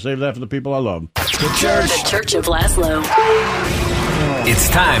kissing. I save that for the people I love. The Church of Laszlo. It's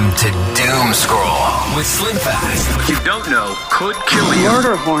time to doom scroll with Slim Fast. What you don't know could kill you.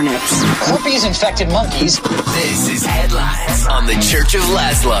 Murder hornets. Herpes-infected monkeys. This is Headlines on the Church of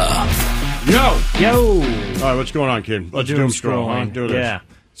Laszlo. Yo. All right, what's going on, kid? Let's doom scroll. Huh? Do this. Yeah.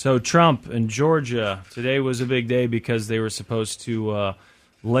 So Trump and Georgia, today was a big day because they were supposed to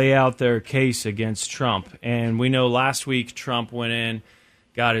lay out their case against Trump. And we know last week Trump went in,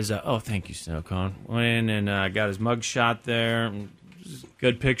 got his, thank you, Snow Cone, went in and got his mug shot there.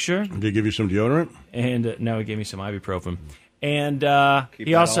 Good picture. Did he give you some deodorant? And no, he gave me some ibuprofen. And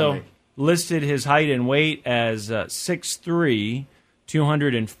he also listed his height and weight as 6'3",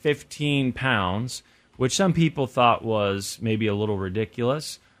 215 pounds, which some people thought was maybe a little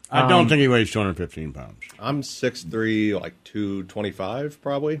ridiculous. I don't think he weighs 215 pounds. I'm 6'3", like 225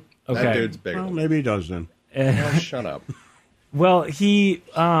 probably. Okay. That dude's bigger. Well, maybe he does then. Shut up. Well, he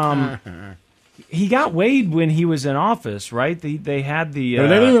got weighed when he was in office, right? They had the... they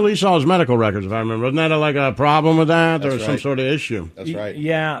didn't release all his medical records, if I remember. Wasn't that like a problem with that? There was some right. sort of issue. That's right.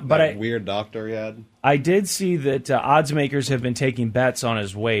 Yeah, but that weird doctor he had. I did see that odds makers have been taking bets on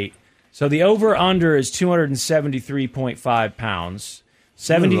his weight. So the over-under is 273.5 pounds.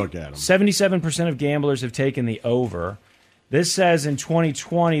 77% of gamblers have taken the over. This says in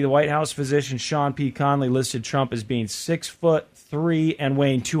 2020, the White House physician Sean P. Conley listed Trump as being 6'3" and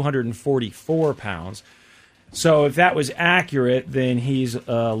weighing 244 pounds. So if that was accurate, then he's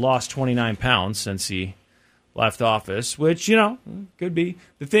lost 29 pounds since he left office, which, could be.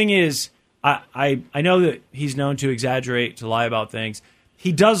 The thing is, I know that he's known to exaggerate, to lie about things.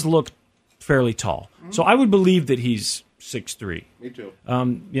 He does look fairly tall. So I would believe that he's 6'3". Me too.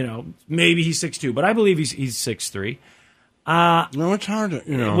 Maybe he's 6'2", but I believe he's 6'3". No, it's hard to,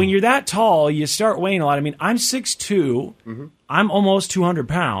 When you're that tall, you start weighing a lot. I mean, I'm 6'2". Mm-hmm. I'm almost 200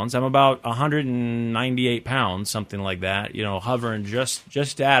 pounds. I'm about 198 pounds, something like that, hovering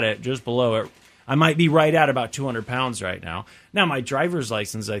just at it, just below it. I might be right at about 200 pounds right now. Now, my driver's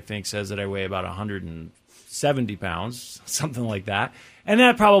license, I think, says that I weigh about 170 pounds, something like that. And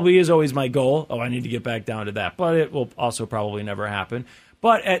that probably is always my goal. I need to get back down to that. But it will also probably never happen.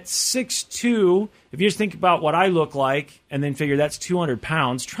 But at 6'2", if you just think about what I look like and then figure that's 200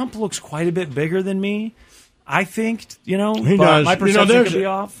 pounds, Trump looks quite a bit bigger than me. I think, he but does. My perception could be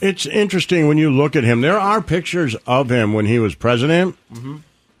off. It's interesting when you look at him. There are pictures of him when he was president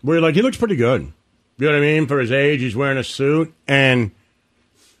where, he looks pretty good. You know what I mean? For his age, he's wearing a suit. And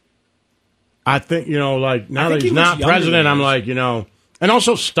I think, now that he's not president, I'm like, and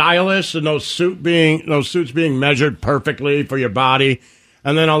also stylists and those suits being measured perfectly for your body.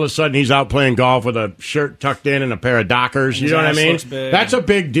 And then all of a sudden he's out playing golf with a shirt tucked in and a pair of Dockers. You know what I mean? That's a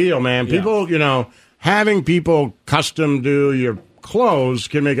big deal, man. Yeah. People, having people custom do your clothes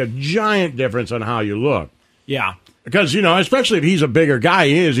can make a giant difference on how you look. Yeah. Because, especially if he's a bigger guy,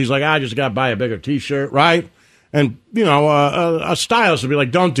 he's like, I just got to buy a bigger T-shirt, right? And, a stylist would be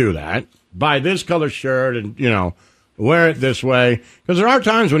like, don't do that. Buy this color shirt and, wear it this way. Because there are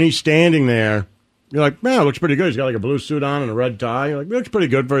times when he's standing there, you're like, man, it looks pretty good. He's got like a blue suit on and a red tie. You're like, it looks pretty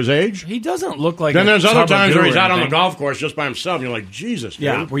good for his age. He doesn't look like Then a there's other tub of times goo where or he's out on the anything. golf course just by himself. And you're like, Jesus, dude.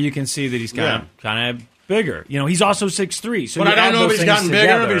 Yeah, where you can see that he's kind of bigger. He's also 6'3". So but I don't know if he's gotten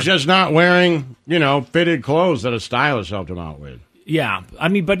bigger, if he's just not wearing, fitted clothes that a stylist helped him out with. Yeah, I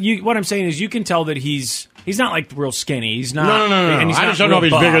mean, but what I'm saying is you can tell that he's not like real skinny. He's not. No. And he's I not just don't know if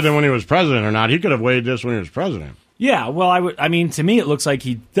real he's bigger buff. than when he was president or not. He could have weighed this when he was president. Yeah, well, I mean, to me, it looks like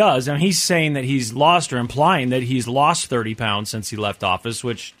he does. I mean, he's saying that he's lost or implying that he's lost 30 pounds since he left office,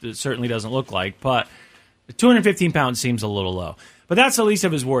 which it certainly doesn't look like. But 215 pounds seems a little low. But that's the least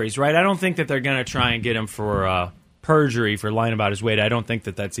of his worries, right? I don't think that they're going to try and get him for perjury for lying about his weight. I don't think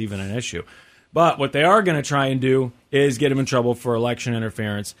that that's even an issue. But what they are going to try and do is get him in trouble for election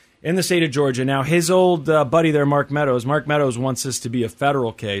interference in the state of Georgia. Now, his old buddy there, Mark Meadows wants this to be a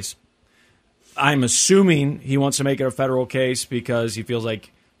federal case. I'm assuming he wants to make it a federal case because he feels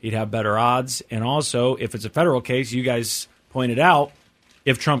like he'd have better odds. And also, if it's a federal case, you guys pointed out,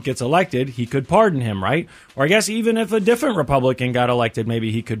 if Trump gets elected, he could pardon him, right? Or I guess even if a different Republican got elected,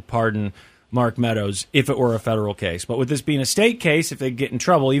 maybe he could pardon Mark Meadows if it were a federal case. But with this being a state case, if they get in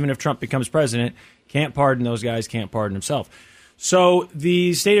trouble, even if Trump becomes president, can't pardon those guys, can't pardon himself. So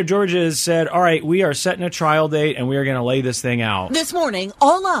the state of Georgia has said, all right, we are setting a trial date and we are going to lay this thing out. This morning,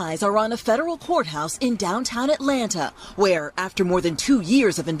 all eyes are on a federal courthouse in downtown Atlanta, where, after more than 2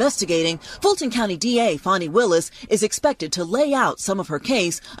 years of investigating, Fulton County DA Fonnie Willis is expected to lay out some of her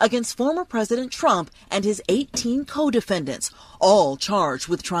case against former President Trump and his 18 co-defendants, all charged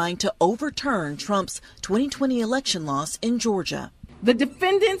with trying to overturn Trump's 2020 election loss in Georgia. The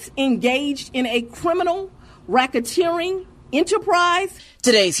defendants engaged in a criminal racketeering enterprise.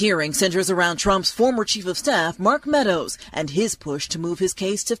 Today's hearing centers around Trump's former chief of staff, Mark Meadows, and his push to move his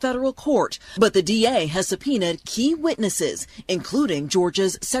case to federal court. But the DA has subpoenaed key witnesses, including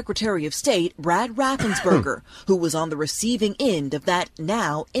Georgia's Secretary of State, Brad Raffensperger, who was on the receiving end of that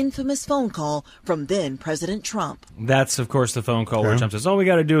now infamous phone call from then President Trump. That's, of course, the phone call where Trump says, all we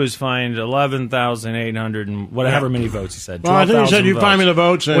got to do is find 11,800 and whatever many votes he said. Well, I think he said you find me the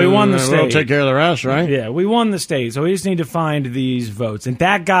votes and we won the state. We'll take care of the rest, right? Yeah, we won the state, so we just need to find these votes. And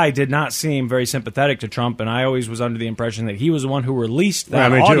that guy did not seem very sympathetic to Trump, and I always was under the impression that he was the one who released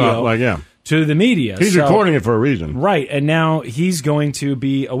that audio to the media. He's recording it for a reason. Right, and now he's going to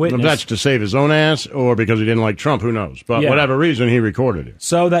be a witness. If that's to save his own ass or because he didn't like Trump, who knows? But whatever reason, he recorded it.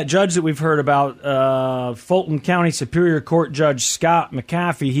 So that judge that we've heard about, Fulton County Superior Court Judge Scott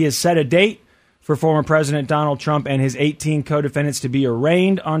McAfee, he has set a date for former President Donald Trump and his 18 co-defendants to be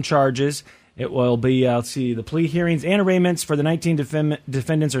arraigned on charges. It will be, the plea hearings and arraignments for the 19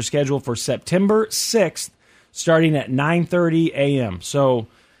 defendants are scheduled for September 6th, starting at 9:30 a.m. So,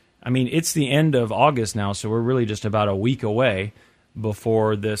 I mean, it's the end of August now, so we're really just about a week away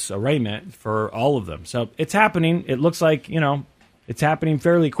before this arraignment for all of them. So it's happening. It looks like, it's happening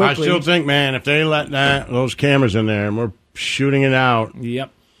fairly quickly. I still think, man, if they let those cameras in there and we're shooting it out. Yep.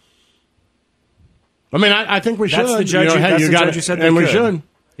 I mean, I think we should. That's the judge, judge who said they and could. we should.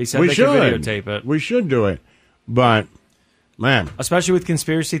 He said they could videotape it. We should do it. But, man. Especially with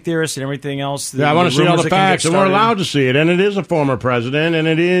conspiracy theorists and everything else. I want to see all the facts, and we're allowed to see it. And it is a former president, and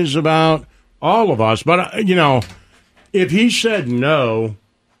it is about all of us. But, if he said no,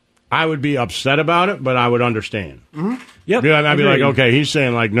 I would be upset about it, but I would understand. Mm-hmm. Yep. I'd be like, okay, he's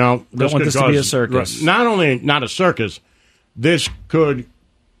saying, like, no. Don't want this to be a circus. Not only not a circus, this could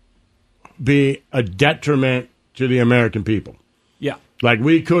be a detriment to the American people. Yeah. Like,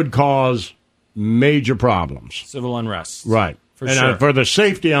 we could cause major problems. Civil unrest. Right. For and sure. For the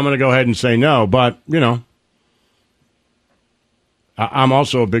safety, I'm going to go ahead and say no. But, I'm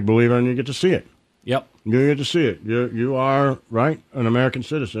also a big believer in you get to see it. Yep. You get to see it. You are, right, an American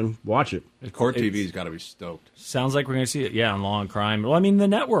citizen. Watch it. Court TV's got to be stoked. Sounds like we're going to see it, on Law and Crime. Well, I mean, the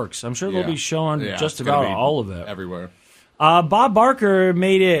networks. I'm sure they'll be showing just about all of it. Everywhere. Bob Barker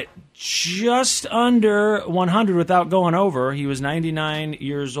made it just under 100 without going over. He was 99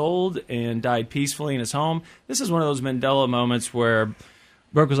 years old and died peacefully in his home. This is one of those Mandela moments where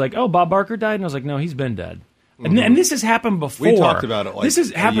Burke was like, oh, Bob Barker died? And I was like, no, he's been dead. Mm-hmm. And this has happened before. We talked about it this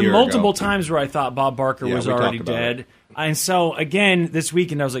has happened multiple ago. times where I thought Bob Barker was already dead. And so, again, this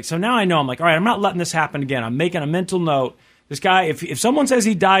weekend, I was like, so now I know. I'm like, all right, I'm not letting this happen again. I'm making a mental note. This guy, if someone says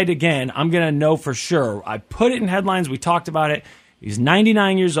he died again, I'm going to know for sure. I put it in headlines. We talked about it. He's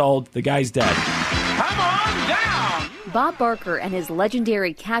 99 years old. The guy's dead. Come on down. Bob Barker and his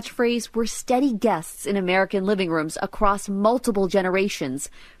legendary catchphrase were steady guests in American living rooms across multiple generations,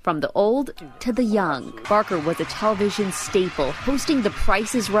 from the old to the young. Barker was a television staple, hosting The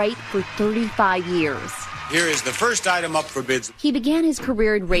Price is Right for 35 years. Here is the first item up for bids. He began his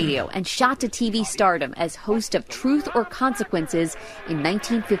career in radio and shot to TV stardom as host of Truth or Consequences in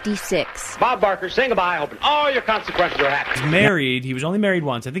 1956. Bob Barker, saying goodbye, hoping all your consequences are happy. He was married. He was only married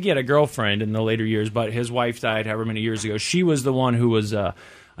once. I think he had a girlfriend in the later years, but his wife died however many years ago. She was the one who was an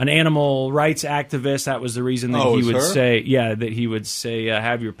animal rights activist. That was the reason that he would say,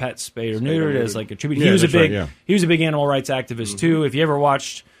 have your pets spayed or neutered as like a tribute. Yeah, he was a big animal rights activist too. If you ever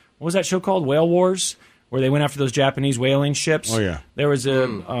watched, what was that show called? Whale Wars, where they went after those Japanese whaling ships. Oh, yeah. There was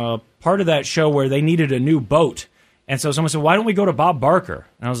a part of that show where they needed a new boat. And so someone said, why don't we go to Bob Barker?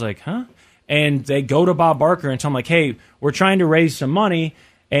 And I was like, huh? And they go to Bob Barker and tell him, like, hey, we're trying to raise some money,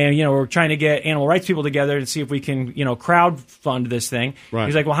 and, we're trying to get animal rights people together to see if we can, crowd fund this thing. Right.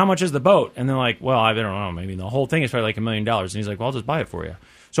 He's like, well, how much is the boat? And they're like, well, I don't know, maybe the whole thing is probably like $1 million. And he's like, well, I'll just buy it for you.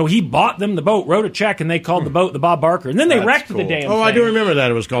 So he bought them the boat, wrote a check, and they called the boat the Bob Barker. And then they wrecked the damn thing. Oh, I do remember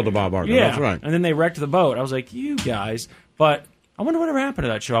that. It was called the Bob Barker. Yeah. That's right. And then they wrecked the boat. I was like, you guys. But I wonder whatever happened to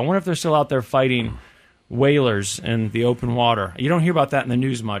that show. I wonder if they're still out there fighting whalers in the open water. You don't hear about that in the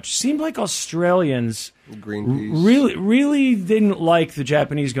news much. Seemed like Australians really didn't like the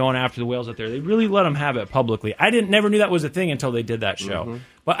Japanese going after the whales out there. They really let them have it publicly. I never knew that was a thing until they did that show. Mm-hmm.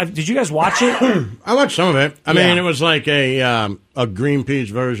 But did you guys watch it? I watched some of it. I mean, it was like a Greenpeace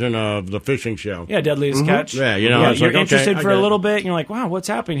version of the fishing show. Yeah, Deadliest Catch. Yeah, you're interested for a little bit, and you're like, wow, what's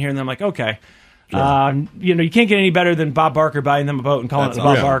happening here? And I'm like, okay. You can't get any better than Bob Barker buying them a boat and calling it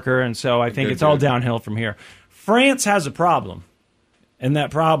Bob Barker, and so I think it's all downhill from here. France has a problem, and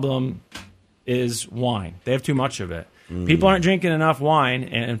that problem is wine. They have too much of it. People aren't drinking enough wine,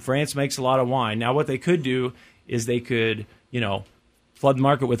 and France makes a lot of wine. Now, what they could do is they could, flood the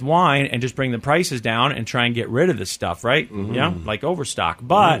market with wine and just bring the prices down and try and get rid of this stuff, right? Like overstock.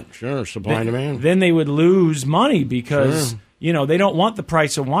 But supply and demand. Then they would lose money because they don't want the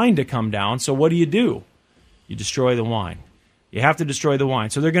price of wine to come down. So what do? You destroy the wine. You have to destroy the wine.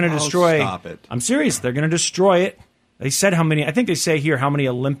 So they're going to destroy. Stop it. I'm serious. They're going to destroy it. They said how many. I think they say here how many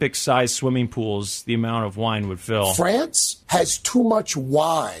Olympic-sized swimming pools the amount of wine would fill. France has too much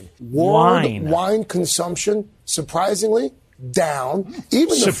wine. World wine consumption, surprisingly, down.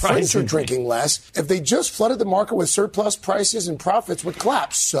 Even the French are drinking less. If they just flooded the market with surplus prices and profits would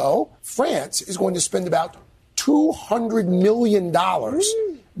collapse. So France is going to spend about $200 million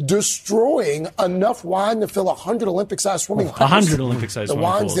destroying enough wine to fill 100 Olympic-sized swimming pools. 100 Olympic-sized the swimming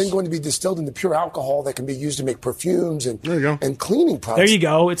wine's pools. then going to be distilled into pure alcohol that can be used to make perfumes and cleaning products. There you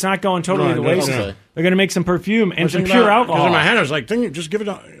go. It's not going totally to waste. They're going to make some perfume and some pure alcohol. Because in my head, I was like, just give it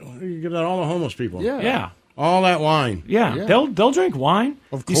to all the homeless people. Yeah. All that wine. Yeah. They'll drink wine.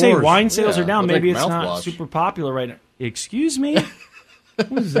 Of You say course. wine sales are down. They'll Maybe drink it's not mouthwash. super popular right now. Excuse me?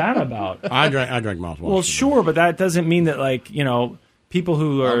 What is that about? I drank mouthwash. Well, sure, but that doesn't mean that, people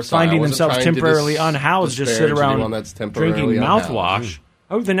who are finding themselves temporarily unhoused just sit around drinking mouthwash.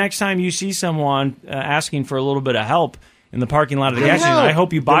 I hope the next time you see someone asking for a little bit of help in the parking lot of the gas station, I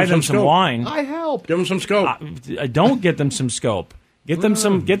hope you buy them some wine. I help. Give them some scope. Don't get them some scope. Get them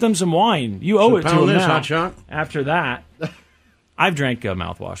some wine. You owe it to them now. Hot shot. After that, I've drank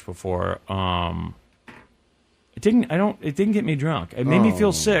mouthwash before. It didn't get me drunk. It made me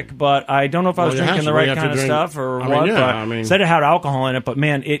feel sick, but I don't know if I was drinking the right kind of stuff or what. Said it had alcohol in it, but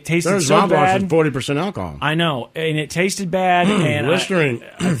man, it tasted so bad. 40% alcohol. I know, and it tasted bad. And Listerine.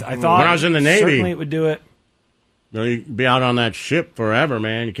 I thought when I was in the Navy, certainly it would do it. You'd be out on that ship forever,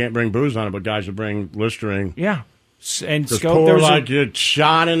 man. You can't bring booze on it, but guys would bring Listerine. Yeah. And just scope, pour a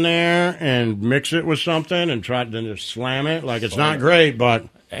shot in there and mix it with something and try to just slam it. Like it's not great, but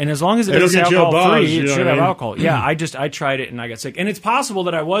and as long as it is alcohol free, it should have alcohol. Yeah, I tried it and I got sick. And it's possible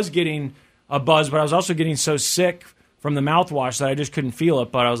that I was getting a buzz, but I was also getting so sick from the mouthwash that I just couldn't feel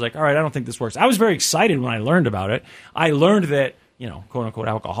it. But I was like, all right, I don't think this works. I was very excited when I learned about it. I learned that quote unquote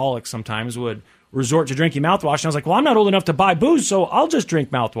alcoholics sometimes would resort to drinking mouthwash. And I was like, well, I'm not old enough to buy booze, so I'll just drink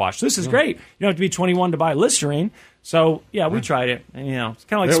mouthwash. This is great. You don't have to be 21 to buy Listerine. So, yeah, we tried it. And, it's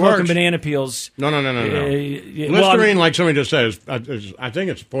kind of like smoking banana peels. No. Listerine, like somebody just said, I think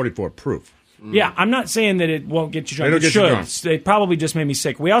it's 44 proof. Yeah, I'm not saying that it won't get you drunk. It should. It probably just made me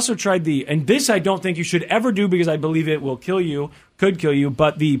sick. We also tried and this I don't think you should ever do because I believe it will kill you, could kill you,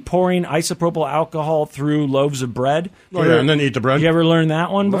 but the pouring isopropyl alcohol through loaves of bread. Oh, yeah, and then eat the bread. You ever learned that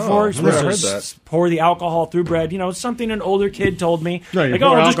one before? I've never heard that. Pour the alcohol through bread. Something an older kid told me. No,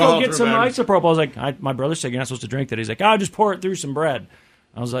 just go get some isopropyl. I was like, my brother said you're not supposed to drink that. He's like, just pour it through some bread.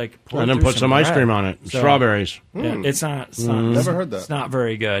 I was like, and then put some ice cream on it, strawberries. Yeah, it's not. Never heard that. It's not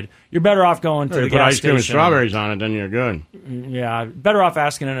very good. You're better off going to the put gas ice cream and station. strawberries on it, then you're good. Yeah, better off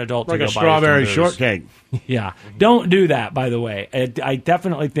asking an adult Like to a go strawberry buy you some booze. shortcake. Yeah, don't do that. By the way, I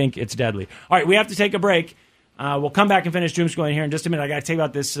definitely think it's deadly. All right, we have to take a break. We'll come back and finish doom scrolling here in just a minute. I got to tell you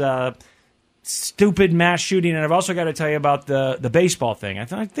about this stupid mass shooting, and I've also got to tell you about the baseball thing.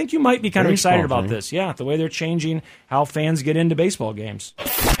 I think you might be kind of excited about this. Yeah, the way they're changing how fans get into baseball games.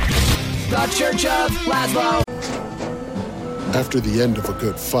 The Church of Laszlo. After the end of a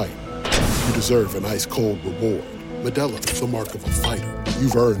good fight, you deserve an ice-cold reward. Modelo is the mark of a fighter.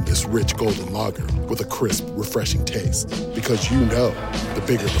 You've earned this rich golden lager with a crisp, refreshing taste. Because you know, the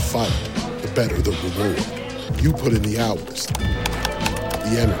bigger the fight, the better the reward. You put in the hours,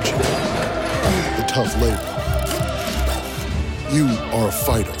 the energy, the tough labor. You are a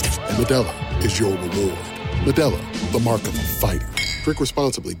fighter, and Modelo is your reward. Modelo, the mark of a fighter. Drink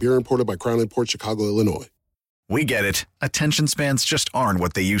responsibly. Beer imported by Crown Imports, Chicago, Illinois. We get it. Attention spans just aren't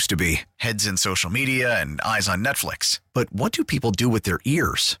what they used to be. Heads in social media and eyes on Netflix. But what do people do with their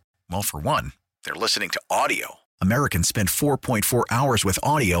ears? Well, for one, they're listening to audio. Americans spend 4.4 hours with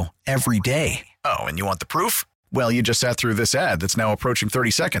audio every day. Oh, and you want the proof? Well, you just sat through this ad that's now approaching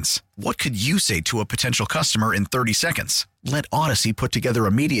 30 seconds. What could you say to a potential customer in 30 seconds? Let Odyssey put together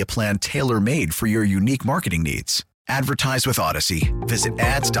a media plan tailor-made for your unique marketing needs. Advertise with Odyssey. Visit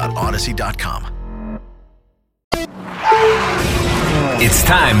ads.odyssey.com. It's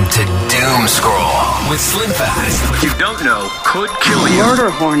time to doom scroll with Slim Fast. What you don't know could kill you. Murder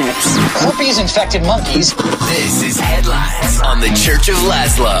hornets. Herpes-infected monkeys. This is Headlines on the Church of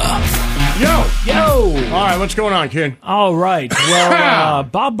Laszlo. Yo! All right, what's going on, kid? All right. Well,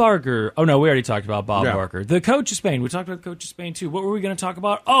 Bob Barker. Oh, no, we already talked about Bob Barker. The coach of Spain. We talked about the coach of Spain, too. What were we going to talk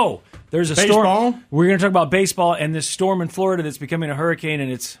about? Oh, there's a baseball? storm. We're going to talk about baseball and this storm in Florida that's becoming a hurricane,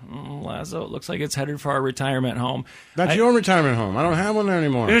 and it's, Lazo, it looks like it's headed for our retirement home. That's your retirement home. I don't have one there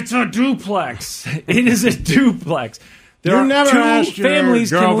anymore. It's a duplex. It is a duplex. You never asked your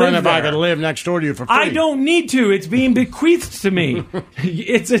families girlfriend if I there. could live next door to you for free. I don't need to. It's being bequeathed to me.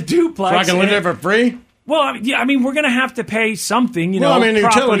 It's a duplex. So I can live there for free? Well, I mean, we're going to have to pay something, Well, I mean, the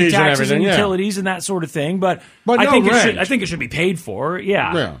property utilities and taxes everything, yeah. utilities and that sort of thing. But I think rent. I think it should be paid for.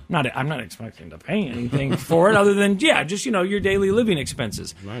 Yeah. I'm not expecting to pay anything for it other than just your daily living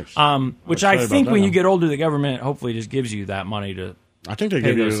expenses. Nice. Which I think when you get older, the government hopefully just gives you that money to. I think they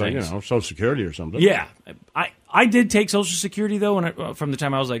give you Social Security or something. Yeah, I did take Social Security though from the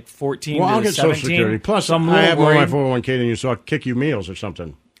time I was like 14 Well, to I'll get 17. Social Security. Plus, so I'm a I little have more of my worried. 401k than you, so I'll kick you meals or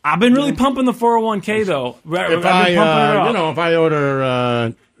something. I've been really pumping the 401k though. If I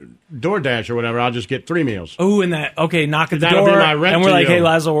order DoorDash or whatever, I'll just get 3 meals. Oh, and knock at the That'll door, be my rent and we're to like, you. hey,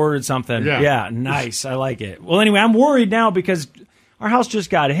 Lazo ordered something. Yeah, nice. I like it. Well, anyway, I'm worried now because our house just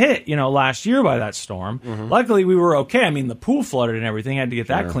got hit, last year by that storm. Mm-hmm. Luckily, we were okay. I mean, the pool flooded and everything. Had to get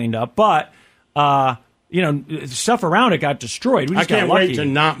that cleaned up, but stuff around it got destroyed. We I just got can't lucky. wait to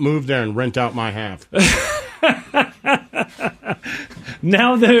not move there and rent out my half.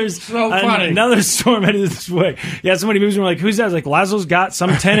 Now there's funny. another storm headed this way. Yeah, somebody moves and we're like, who's that? Like, Lazo's got some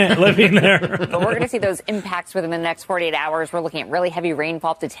tenant living there. But we're going to see those impacts within the next 48 hours. We're looking at really heavy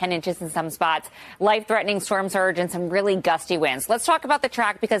rainfall up to 10 inches in some spots, life-threatening storm surge, and some really gusty winds. Let's talk about the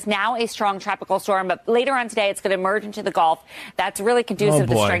track because now a strong tropical storm, but later on today it's going to emerge into the Gulf. That's really conducive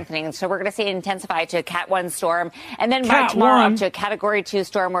to strengthening. So we're going to see it intensify to a Cat 1 storm. And then by tomorrow up to a Category 2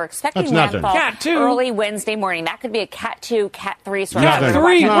 storm. We're expecting landfall early Wednesday morning. That could be a Cat 2, Cat 3 storm. Cat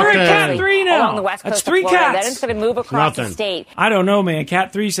 3. We're at Cat 3 now. Along the west coast That's 3 of Florida. cats. Then it's going to move across the state. I don't know, man.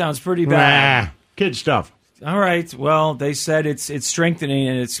 Cat 3 sounds pretty bad. Nah, kid stuff. All right. Well, they said it's strengthening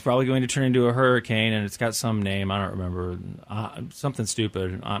and it's probably going to turn into a hurricane and it's got some name. I don't remember. Something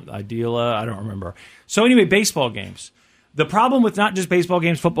stupid. Ideala. I don't remember. So anyway, baseball games. The problem with not just baseball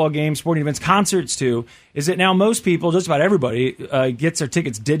games, football games, sporting events, concerts too, is that now most people, just about everybody, gets their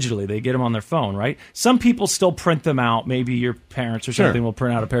tickets digitally. They get them on their phone, right? Some people still print them out. Maybe your parents or something will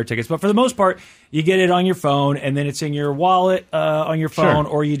print out a pair of tickets. But for the most part, you get it on your phone, and then it's in your wallet on your phone,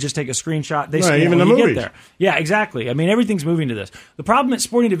 or you just take a screenshot. They scan even when the you movies. get there. Yeah, exactly. I mean, everything's moving to this. The problem at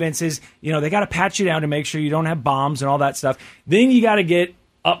sporting events is, they got to pat you down to make sure you don't have bombs and all that stuff. Then you got to get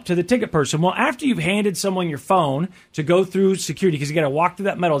up to the ticket person. Well, after you've handed someone your phone to go through security, because you got to walk through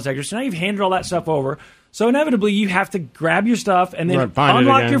that metal detector, so now you've handed all that stuff over. So inevitably, you have to grab your stuff and then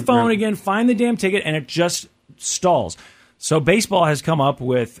unlock your phone again, find the damn ticket, and it just stalls. So baseball has come up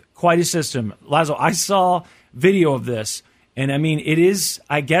with quite a system. Lazo, I saw video of this, and I mean, it is,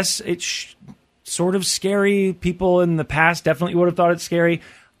 I guess it's sort of scary. People in the past definitely would have thought it's scary.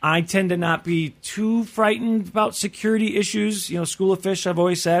 I tend to not be too frightened about security issues. School of Fish, I've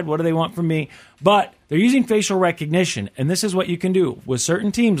always said, what do they want from me? But they're using facial recognition, and this is what you can do. With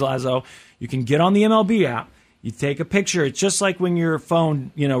certain teams, Lazo, you can get on the MLB app, you take a picture. It's just like when your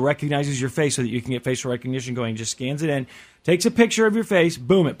phone, recognizes your face so that you can get facial recognition going. Just scans it in, takes a picture of your face,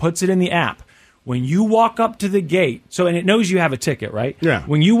 boom, it puts it in the app. When you walk up to the gate, and it knows you have a ticket, right? Yeah.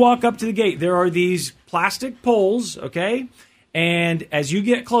 When you walk up to the gate, there are these plastic poles, okay? And as you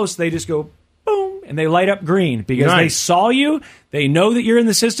get close, they just go boom, and they light up green because they saw you. They know that you're in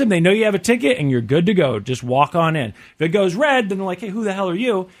the system. They know you have a ticket, and you're good to go. Just walk on in. If it goes red, then they're like, hey, who the hell are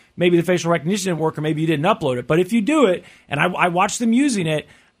you? Maybe the facial recognition didn't work, or maybe you didn't upload it. But if you do it, and I watch them using it,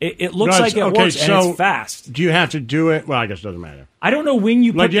 it looks like it works, and it's fast. Do you have to do it? Well, I guess it doesn't matter. I don't know when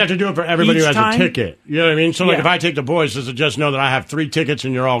you put you have to do it for everybody who has time. a ticket. You know what I mean? So, if I take the boys, does it just know that I have 3 tickets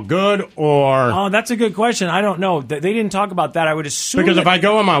and you're all good? Or Oh, that's a good question. I don't know. They didn't talk about that. I would assume because if I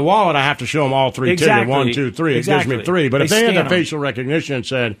go in my wallet, I have to show them all 3 tickets. 1, 2, 3. It gives me 3. But if they had the facial recognition and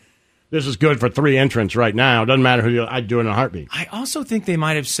said, this is good for 3 entrants right now, it doesn't matter who I'd do it in a heartbeat. I also think they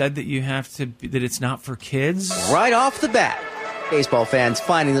might have said that you have to that it's not for kids. Right off the bat, baseball fans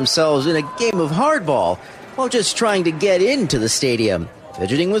finding themselves in a game of hardball while just trying to get into the stadium,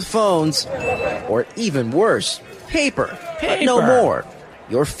 fidgeting with phones, or even worse, paper. But no more.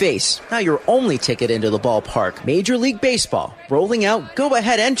 Your face, now your only ticket into the ballpark. Major League Baseball rolling out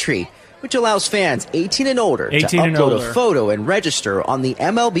Go-Ahead Entry, which allows fans 18 and older to upload a photo and register on the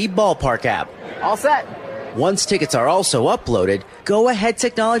MLB Ballpark app. All set. Once tickets are also uploaded, Go-Ahead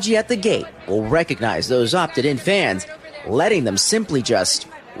technology at the gate will recognize those opted-in fans, letting them simply just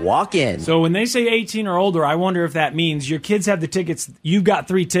walk in. So when they say 18 or older, I wonder if that means your kids have the tickets. You've got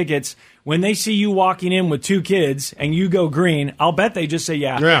 3 tickets. When they see you walking in with 2 kids and you go green, I'll bet they just say,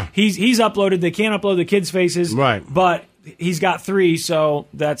 yeah. He's uploaded. They can't upload the kids' faces. Right. But he's got 3, so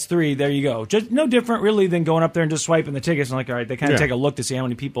that's 3. There you go. Just no different, really, than going up there and just swiping the tickets. And all right, they kind of take a look to see how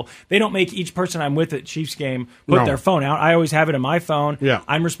many people. They don't make each person I'm with at Chiefs game put their phone out. I always have it in my phone. Yeah.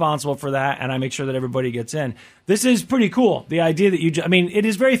 I'm responsible for that, and I make sure that everybody gets in. This is pretty cool. The idea that it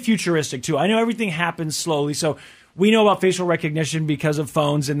is very futuristic, too. I know everything happens slowly, so we know about facial recognition because of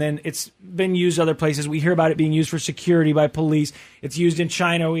phones, and then it's been used other places. We hear about it being used for security by police. It's used in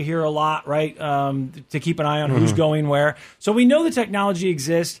China. We hear a lot, right, to keep an eye on who's going where. So we know the technology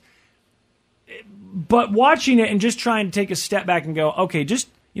exists, but watching it and just trying to take a step back and go, okay, just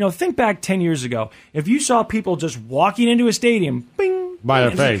think back 10 years ago. If you saw people just walking into a stadium, bing, by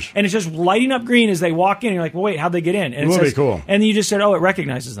their face, and it's just lighting up green as they walk in, you're like, well, wait, how'd they get in? And it would be cool. And you just said, oh, it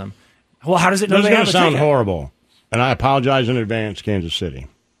recognizes them. Well, how does it know they have a ticket? This is going to sound horrible. And I apologize in advance, Kansas City.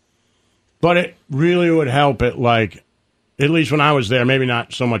 But it really would help at least when I was there, maybe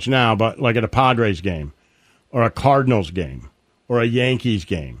not so much now, but like at a Padres game or a Cardinals game or a Yankees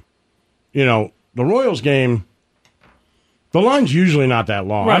game. The Royals game, the line's usually not that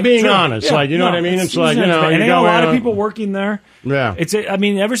long. Right, I'm being honest. Yeah, you know what I mean? It's like, and you they go got a lot of people working there. Yeah.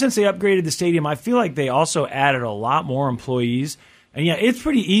 Ever since they upgraded the stadium, I feel like they also added a lot more employees. And it's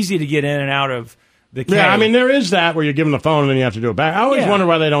pretty easy to get in and out of the K. Yeah, there is that where you give them the phone and then you have to do it back. I always wonder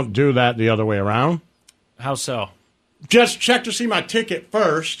why they don't do that the other way around. How so? Just check to see my ticket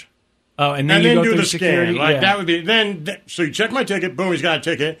first. Oh, and then you go do through the security. scan. That would be so you check my ticket, boom, he's got a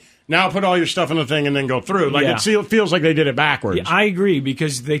ticket. Now put all your stuff in the thing and then go through. It feels like they did it backwards. Yeah, I agree,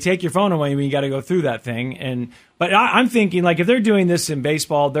 because they take your phone away when you got to go through that thing. But I'm thinking, if they're doing this in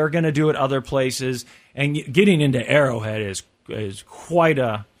baseball, they're going to do it other places. And getting into Arrowhead is quite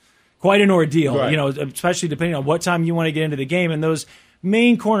an ordeal, right. Especially depending on what time you want to get into the game. And those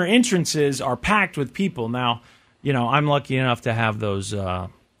main corner entrances are packed with people. Now, I'm lucky enough to have those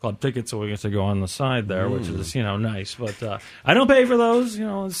club tickets, so we get to go on the side there, which is, nice. But I don't pay for those.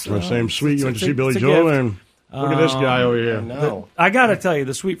 It's the same suite you went to see Billy Joel in. Look at this guy over here. No. I got to tell you,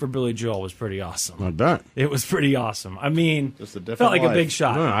 the suite for Billy Joel was pretty awesome. I bet. It was pretty awesome. Just a different felt like life. a big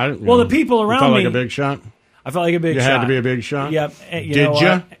shot. No, the people around felt me. like a big shot? I felt like a big shot. You had to be a big shot? Yep. Did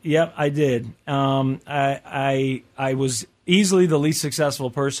you? Yep, I did. I was easily the least successful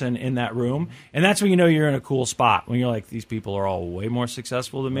person in that room, and that's when you know you're in a cool spot, when you're like, these people are all way more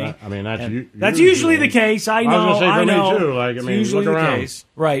successful than me. That's usually the case. I know. I was going to say for me, too. It's usually look the around. case.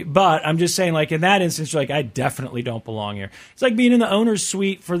 Right, but I'm just saying, in that instance, you're like, I definitely don't belong here. It's like being in the owner's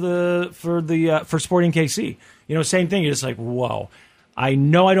suite for Sporting KC. Same thing. You're just like, whoa. I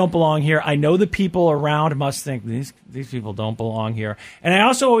know I don't belong here. I know the people around must think these people don't belong here. And I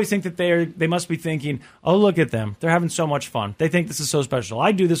also always think that they must be thinking, oh, look at them. They're having so much fun. They think this is so special.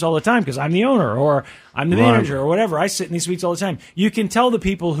 I do this all the time because I'm the owner or I'm the manager or whatever. I sit in these suites all the time. You can tell the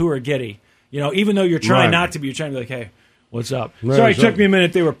people who are giddy, even though you're trying not to be. You're trying to be like, hey, What's up? Right, Sorry, it so- took me a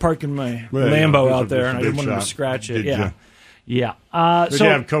minute. They were parking my Lambo yeah, out there, and I didn't big want them to shot. scratch it. Did Yeah. you? Yeah. Did So you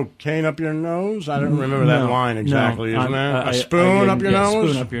have cocaine up your nose? I don't remember that line exactly. No, Isn't there? I A spoon up your yeah, nose?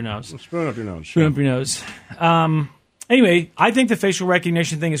 Spoon up your nose. A spoon up your nose. Spoon up your nose. Anyway, I think the facial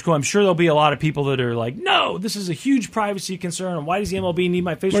recognition thing is cool. I'm sure there'll be a lot of people that are like, no, this is a huge privacy concern, and why does the MLB need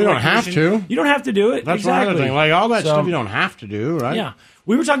my facial Well, you don't recognition? have to. You don't have to do it. That's exactly. one other thing. Like all that So- stuff you don't have to do, right? Yeah.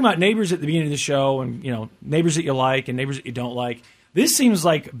 We were talking about neighbors at the beginning of the show and, neighbors that you like and neighbors that you don't like. This seems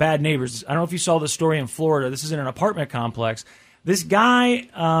like bad neighbors. I don't know if you saw the story in Florida. This is in an apartment complex. This guy,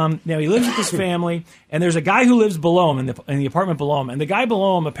 he lives with his family, and there's a guy who lives below him in the apartment below him, and the guy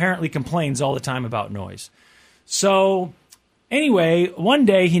below him apparently complains all the time about noise. So anyway, one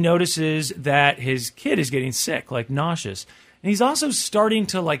day he notices that his kid is getting sick, like nauseous. And he's also starting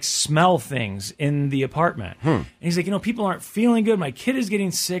to like smell things in the apartment. And he's like, people aren't feeling good. My kid is getting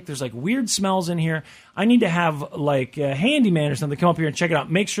sick. There's like weird smells in here. I need to have like a handyman or something come up here and check it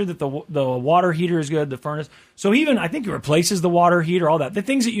out. Make sure that the water heater is good, the furnace. So I think he replaces the water heater, all that. The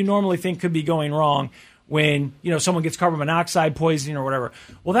things that you normally think could be going wrong when, someone gets carbon monoxide poisoning or whatever.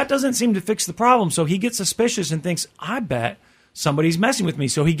 Well, that doesn't seem to fix the problem. So he gets suspicious and thinks, I bet somebody's messing with me.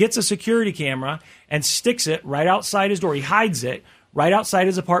 So he gets a security camera and sticks it right outside his door. He hides it right outside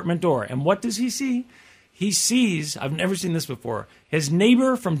his apartment door. And what does he see? He sees, I've never seen this before, his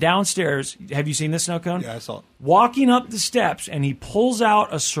neighbor from downstairs. Have you seen this, Snow Cone? Yeah, I saw it. Walking up the steps, and he pulls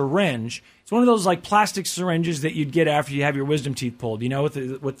out a syringe. It's one of those like plastic syringes that you'd get after you have your wisdom teeth pulled,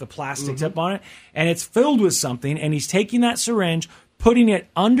 with the plastic tip on it. And it's filled with something, and he's taking that syringe, putting it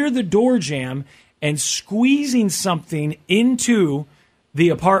under the door jamb, and squeezing something into the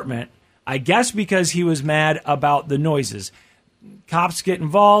apartment, I guess because he was mad about the noises. Cops get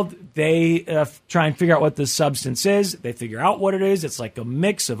involved. They try and figure out what the substance is. They figure out what it is. It's like a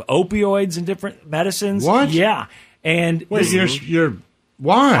mix of opioids and different medicines. What? Yeah. And Wait, you're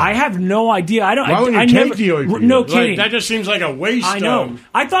why? I have no idea. I don't. Why would you I take never, the opioid? No kidding. That just seems like a waste. I know.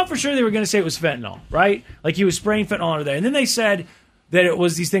 I thought for sure they were going to say it was fentanyl, right? Like he was spraying fentanyl under there, and then they said that it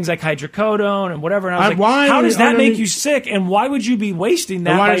was these things like hydrocodone and whatever. And I was like, how does that make you sick? And why would you be wasting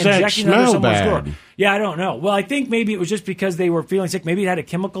that by injecting it under someone's door? Yeah, I don't know. Well, I think maybe it was just because they were feeling sick. Maybe it had a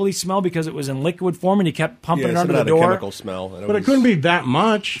chemically smell because it was in liquid form and he kept pumping it under the door. A chemical smell. But it couldn't be that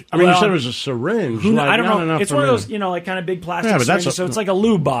much. I mean, you said it was a syringe. I don't know. It's one of those, like kind of big plastic syringes. So it's like a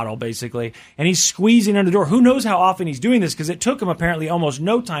lube bottle, basically. And he's squeezing under the door. Who knows how often he's doing this? Because it took him apparently almost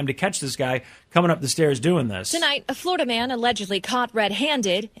no time to catch this guy coming up the stairs doing this. Tonight, a Florida man allegedly caught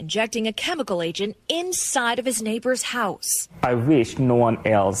red-handed injecting a chemical agent inside of his neighbor's house. I wish no one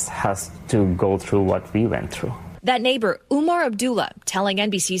else has to go through what we went through. That neighbor, Umar Abdullah, telling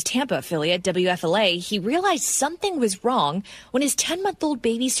NBC's Tampa affiliate WFLA he realized something was wrong when his 10-month-old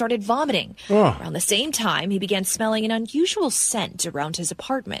baby started vomiting. Around the same time, he began smelling an unusual scent around his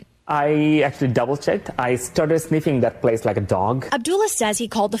apartment. I actually double-checked. I started sniffing that place like a dog. Abdullah says he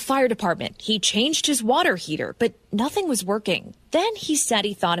called the fire department. He changed his water heater, but nothing was working. Then he said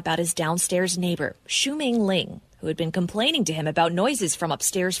he thought about his downstairs neighbor, Shuming Ling, who had been complaining to him about noises from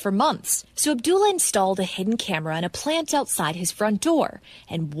upstairs for months. So Abdullah installed a hidden camera and a plant outside his front door,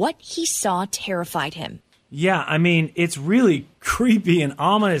 and what he saw terrified him. Yeah, I mean, it's really creepy and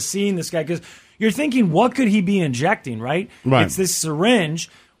ominous seeing this guy, because you're thinking, what could he be injecting, right? Right. It's this syringe.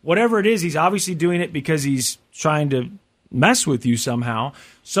 Whatever it is, he's obviously doing it because he's trying to mess with you somehow.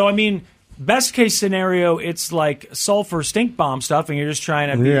 So, I mean, best case scenario, it's like sulfur stink bomb stuff, and you're just trying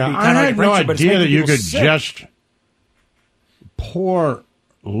to be kind of I like had a no preacher, but it's idea making that you people could sick. just pour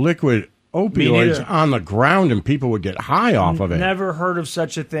liquid opioids on the ground and people would get high off of it. Never heard of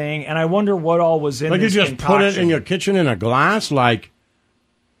such a thing, and I wonder what all was in Like this you just put it in your kitchen in a glass like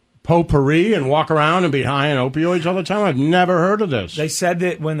potpourri and walk around and be high on opioids all the time? I've never heard of this. They said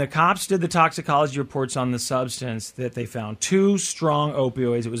that when the cops did the toxicology reports on the substance, that they found two strong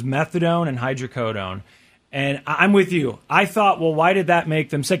opioids. It was methadone and hydrocodone. And I'm with you. I thought, well, why did that make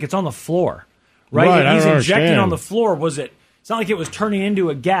them sick? It's on the floor, right? If he's injecting on the floor, it's not like it was turning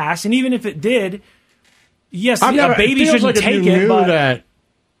into a gas. And even if it did, yes, a baby shouldn't take it. But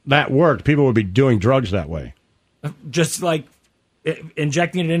that worked, people would be doing drugs that way. Just like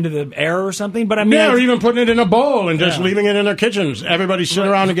injecting it into the air or something. But I mean, or even putting it in a bowl and just leaving it in their kitchens. Everybody sit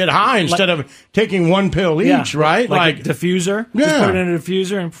around and get high instead of taking one pill each, right? Like a diffuser. Yeah. Just put it in a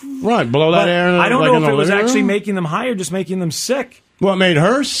diffuser and blow that air. I don't like know if it was actually room. making them high or just making them sick. Well, it made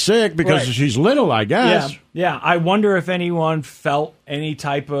her sick because she's little, I guess. Yeah. I wonder if anyone felt any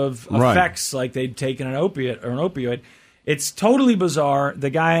type of effects like they'd taken an opiate or an opioid. It's totally bizarre. The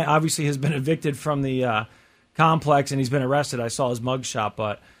guy obviously has been evicted from the complex and he's been arrested. I saw his mugshot,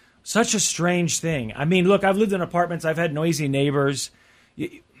 but such a strange thing. I mean, look, I've lived in apartments. I've had noisy neighbors.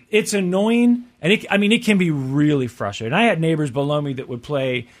 It's annoying, and it can be really frustrating. I had neighbors below me that would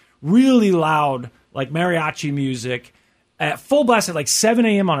play really loud, like mariachi music, at full blast at like 7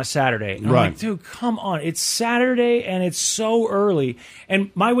 a.m. on a Saturday. And I'm like, dude, come on. It's Saturday, and it's so early.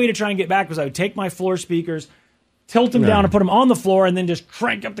 And my way to try and get back was I would take my floor speakers, tilt them down and put them on the floor, and then just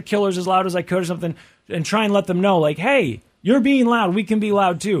crank up the killers as loud as I could or something, and try and let them know, like, hey, you're being loud. We can be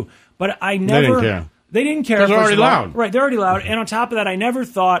loud, too. But I never... They didn't care. Because they're already loud. Right, they're already loud. And on top of that, I never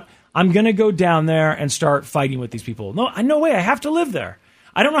thought, I'm going to go down there and start fighting with these people. No way. I have to live there.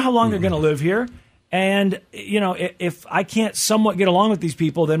 I don't know how long they're going to live here. And, if I can't somewhat get along with these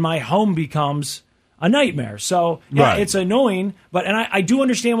people, then my home becomes a nightmare. So, yeah, it's annoying. But I do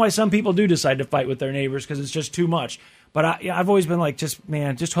understand why some people do decide to fight with their neighbors because it's just too much. But I've always been like,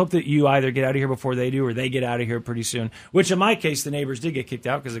 just hope that you either get out of here before they do or they get out of here pretty soon. Which in my case, the neighbors did get kicked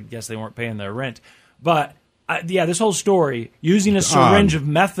out because I guess they weren't paying their rent. But, this whole story, using a syringe of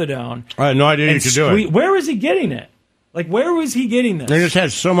methadone. I had no idea you could do it. Where was he getting it? Like, where was he getting this? They just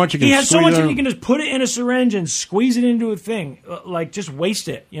had so much you can He had so much that he can just put it in a syringe and squeeze it into a thing. Like, just waste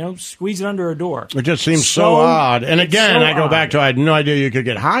it, squeeze it under a door. It just seems so odd. And again, I go back to I had no idea you could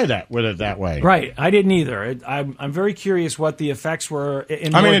get high with it that way. Right. I didn't either. I'm very curious what the effects were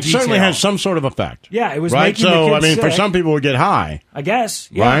in more it detail. certainly has some sort of effect. Yeah, it was right? making the kids sick. For some people, it would get high. I guess.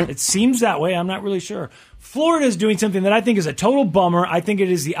 Yeah, right? It seems that way. I'm not really sure. Florida is doing something that I think is a total bummer. I think it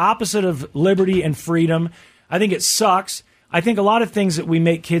is the opposite of liberty and freedom. I think it sucks. I think a lot of things that we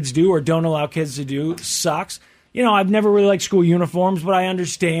make kids do or don't allow kids to do sucks. I've never really liked school uniforms, but I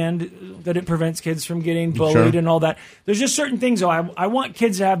understand that it prevents kids from getting bullied and all that. There's just certain things, though. I want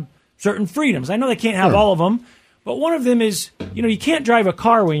kids to have certain freedoms. I know they can't have all of them, but one of them is, you can't drive a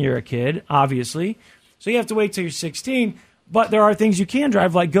car when you're a kid, obviously. So you have to wait till you're 16. But there are things you can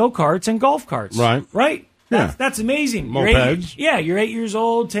drive, like go-karts and golf carts. Right? That's amazing. Mopeds. You're 8 years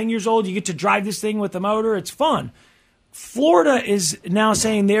old, 10 years old. You get to drive this thing with a motor. It's fun. Florida is now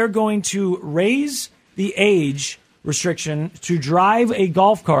saying they're going to raise the age restriction to drive a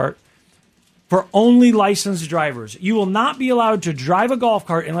golf cart for only licensed drivers. You will not be allowed to drive a golf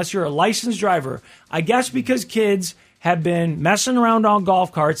cart unless you're a licensed driver. I guess because kids have been messing around on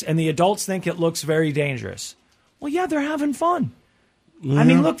golf carts and the adults think it looks very dangerous. Well, yeah, they're having fun. I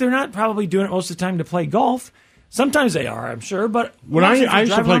mean, look, they're not probably doing it most of the time to play golf. Sometimes they are, I'm sure, but... I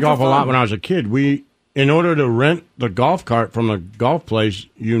used to play golf a lot when I was a kid. In order to rent the golf cart from the golf place,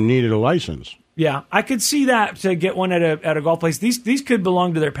 you needed a license. Yeah, I could see that to get one at a golf place. These could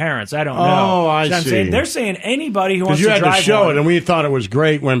belong to their parents. I don't know. Oh, I see. I'm saying, they're saying anybody who wants to drive drive you had to show one. it, and we thought it was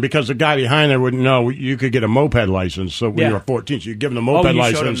great because the guy behind there wouldn't know you could get a moped license. So when you were 14, so you give him the moped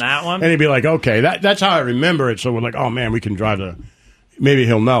license. Showed him that one? And he'd be like, okay, that's how I remember it. So we're like, oh, man, we can drive the... Maybe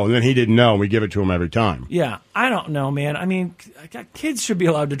he'll know. And then he didn't know, and we give it to him every time. Yeah, I don't know, man. I mean, kids should be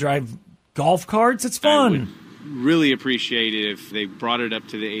allowed to drive golf carts. It's fun. Really appreciate it if they brought it up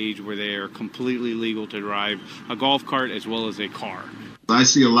to the age where they are completely legal to drive a golf cart as well as a car. I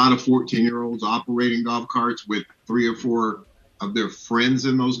see a lot of 14-year-olds operating golf carts with 3 or 4 of their friends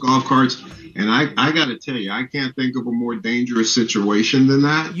in those golf carts. And I got to tell you, I can't think of a more dangerous situation than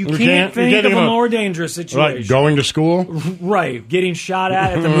that. You can't think of a more dangerous situation. Like going to school? Right. Getting shot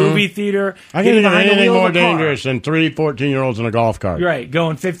at the movie theater. I can't think of anything more dangerous than 3 14-year-olds in a golf cart. Right.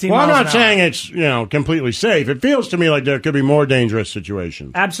 Going 15 miles an hour. Well, I'm not saying it's completely safe. It feels to me like there could be more dangerous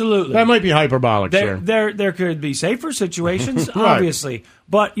situations. Absolutely. That might be hyperbolic, sir. There could be safer situations, obviously.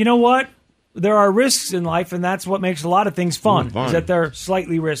 But you know what? There are risks in life, and that's what makes a lot of things fun, is that they're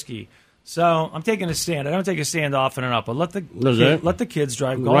slightly risky. So I'm taking a stand. I don't take a stand often enough, but let the kids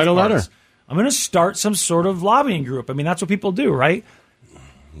drive golf carts. Write a letter. I'm going to start some sort of lobbying group. I mean, that's what people do, right?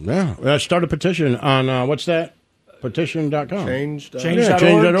 Yeah. Start a petition on, what's that? Petition.com.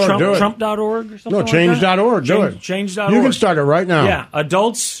 Change.org. Trump.org or something like that? Change.org. Do it. Change.org. You can start it right now. Yeah.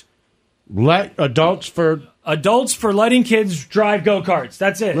 Adults for letting kids drive go-karts.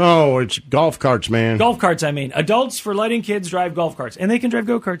 That's it. No, it's golf carts, man. Golf carts, I mean. Adults for letting kids drive golf carts. And they can drive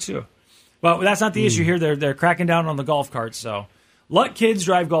go-karts, too. But that's not the issue here. They're cracking down on the golf carts, so let kids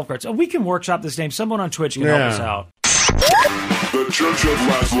drive golf carts. Oh, we can workshop this name. Someone on Twitch can help us out. The Church of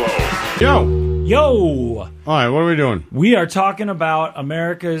Laszlo. Yo. All right, what are we doing? We are talking about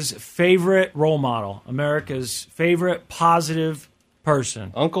America's favorite role model, America's favorite positive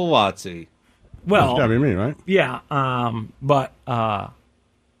person. Uncle Watsy. Well, that's gotta be me, right? Yeah, but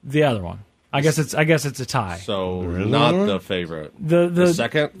the other one. I guess it's a tie. So not the favorite. The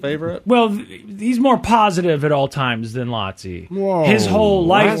second favorite? Well, he's more positive at all times than Lotzi. Whoa. His whole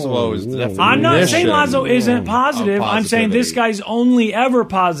life. Laszlo is the definition. I'm not saying Lazo isn't positive. I'm saying this guy's only ever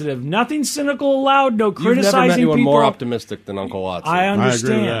positive. Nothing cynical allowed. No criticizing You've never met anyone people. more optimistic than Uncle Lotzi. I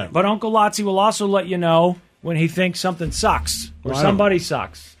understand, I agree with that. but Uncle Lotzi will also let you know when he thinks something sucks or somebody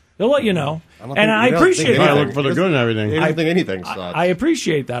sucks. He'll let you know, and I appreciate that. I look for the good and everything. He doesn't think anything sucks. I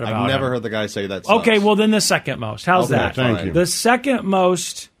appreciate that about him. I've never heard the guy say that sucks. Okay, well then the second most. How's Okay, that? thank you. The second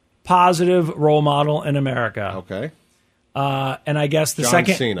most positive role model in America. Okay. And I guess the John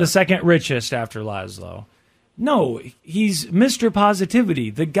Cena. the second richest after Laszlo. No, he's Mr.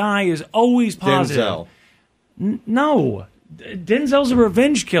 Positivity. The guy is always positive. Denzel. No, Denzel's a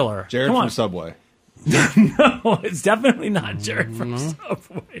revenge killer. Jared Come from on. Subway. No, it's definitely not Jared from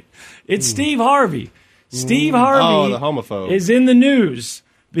Subway. It's Steve Harvey. Steve Harvey the homophobe. is in the news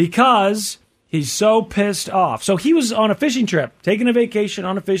because he's so pissed off. So he was on a fishing trip, taking a vacation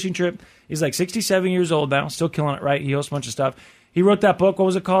on a fishing trip. He's like 67 years old now, still killing it, right? He hosts a bunch of stuff. He wrote that book. What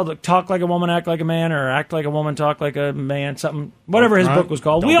was it called? Like, Talk Like a Woman, Act Like a Man, or Act Like a Woman, Talk Like a Man, something. Whatever his book was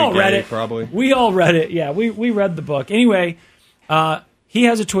called. Don't we be all read gay, it. probably. We all read it. Yeah, we read the book. Anyway, he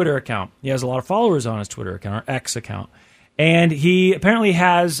has a Twitter account. He has a lot of followers on his Twitter account, or X account. And he apparently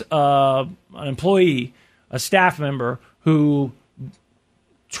has an employee, a staff member, who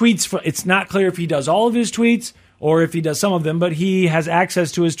tweets. It's not clear if he does all of his tweets or if he does some of them, but he has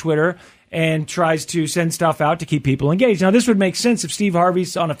access to his Twitter and tries to send stuff out to keep people engaged. Now, this would make sense if Steve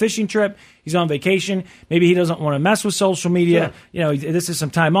Harvey's on a fishing trip, he's on vacation, maybe he doesn't want to mess with social media. Sure. You know, this is some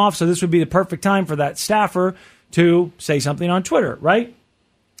time off, so this would be the perfect time for that staffer to say something on Twitter, right?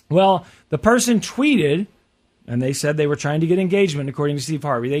 Well, the person tweeted, and they said they were trying to get engagement, according to Steve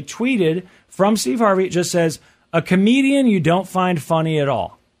Harvey. They tweeted from Steve Harvey, it just says, "A comedian you don't find funny at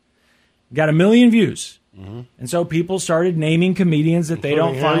all." Got 1 million views. Mm-hmm. And so people started naming comedians that they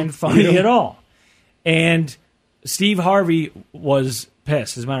don't find funny at all. And Steve Harvey was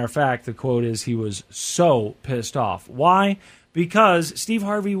pissed. As a matter of fact, the quote is he was so pissed off. Why? Because Steve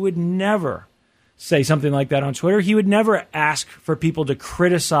Harvey would never say something like that on Twitter. He would never ask for people to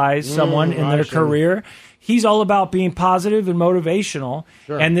criticize someone in their career. He's all about being positive and motivational.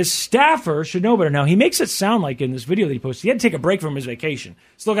 Sure. And this staffer should know better. Now, he makes it sound like in this video that he posted, he had to take a break from his vacation.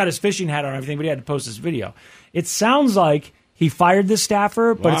 Still got his fishing hat on and everything, but he had to post this video. It sounds like he fired this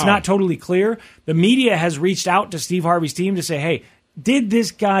staffer, but it's not totally clear. The media has reached out to Steve Harvey's team to say, hey, did this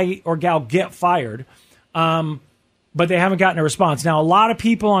guy or gal get fired? But they haven't gotten a response. Now, a lot of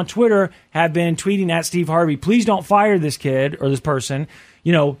people on Twitter have been tweeting at Steve Harvey, please don't fire this kid or this person.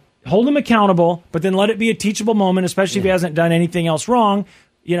 You know, hold him accountable, but then let it be a teachable moment, especially if he hasn't done anything else wrong.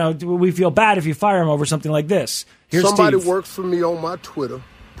 You know, we feel bad if you fire him over something like this. Here's Somebody Steve. works for me on my Twitter,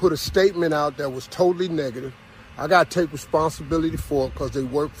 put a statement out that was totally negative. I got to take responsibility for it because they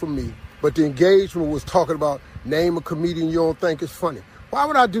work for me. But the engagement was talking about name a comedian you don't think is funny. Why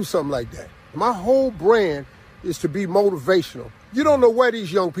would I do something like that? My whole brand is to be motivational. You don't know where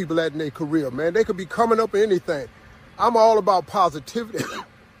these young people at in their career, man. They could be coming up in anything. I'm all about positivity.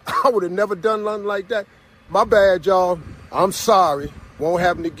 I would have never done nothing like that. My bad, y'all. I'm sorry. Won't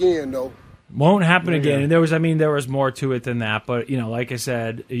happen again, though. Won't happen again. And there was more to it than that. But, you know, like I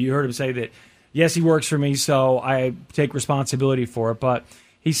said, you heard him say that, yes, he works for me, so I take responsibility for it. But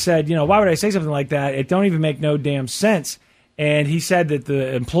he said, you know, why would I say something like that? It don't even make no damn sense. And he said that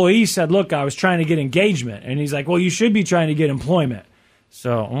the employee said, look, I was trying to get engagement. And he's like, well, you should be trying to get employment.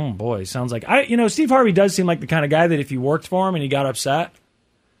 So, oh, boy, sounds like... Steve Harvey does seem like the kind of guy that if you worked for him and he got upset,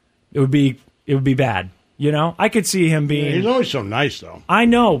 it would be bad. You know? I could see him being... He's always so nice, though. I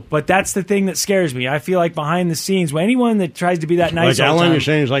know, but that's the thing that scares me. I feel like behind the scenes, when anyone that tries to be that nice... Like all the Ellen? time, You're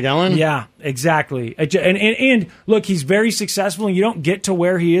saying he's like Ellen? Yeah, exactly. And look, he's very successful, and you don't get to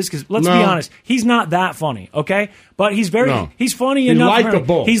where he is, because let's be honest, he's not that funny, okay? But he's he's funny enough. He's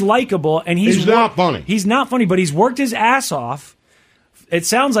likable. He's likable, and he's not funny. He's not funny, but he's worked his ass off. It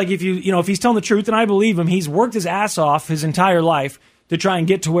sounds like if he's telling the truth, and I believe him, he's worked his ass off his entire life to try and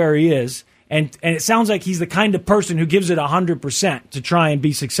get to where he is. And it sounds like he's the kind of person who gives it 100% to try and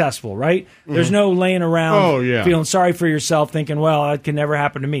be successful, right? Mm-hmm. There's no laying around feeling sorry for yourself, thinking, well, it can never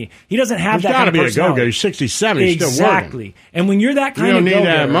happen to me. He doesn't have that kind of personality. He's got to be a go-getter. He's 67. He's still working. Exactly. And when you're that kind of go-getter... You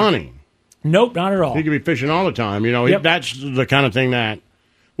don't need that money. Nope, not at all. He could be fishing all the time. You know, that's the kind of thing that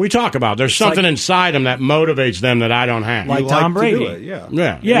we talk about. There's something inside him that motivates them that I don't have. Like Tom Brady. Yeah,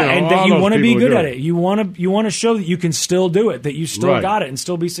 and that you want to be good at it. You want to show that you can still do it, that you still got it and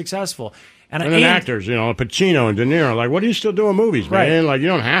still be successful. And then actors, Pacino and De Niro, like, what are you still doing movies, man? Right. Like, you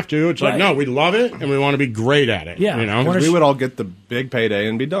don't have to. It's like, no, we love it, and we want to be great at it. Yeah. We would all get the big payday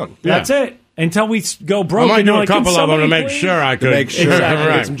and be done. That's it. until we go broke. I might and do you're a like, couple "Can of them to somebody make please?" sure I could. To make sure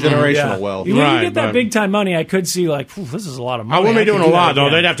Right. get some generational wealth. When you Right, get that but- big time money, I could see like, "Phew, this is a lot of I money. wouldn't be could doing do a that lot, though.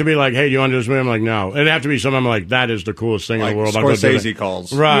 again." They'd have to be like, hey, do you want to do this with me? I'm like, no. It'd have to be something I'm like, that is the coolest thing in the world. I'll go do Scorsese it.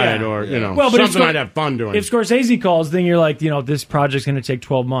 calls. Right, Yeah. or, Well, but something I'd have fun doing. If Scorsese calls, then you're like, this project's going to take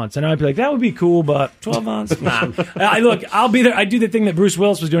 12 months. And I'd be like, that would be cool, but 12 months? Nah. I'll be there. I do the thing that Bruce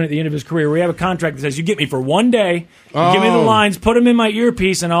Willis was doing at the end of his career, where we have a contract that says, you get me for one day, you give me the lines, put them in my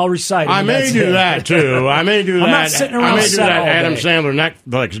earpiece, and I'll recite them. I may do that, too. I may do that. I'm not sitting around I may do set that all Adam day. Sandler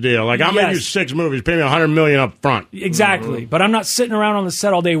Netflix deal. Like, I'm going to do 6 movies, pay me $100 million up front. Exactly. But I'm not sitting around on the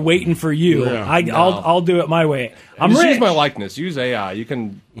set all day waiting for you. Yeah. I'll do it my way. I'm Just rich. use my likeness. Use AI. You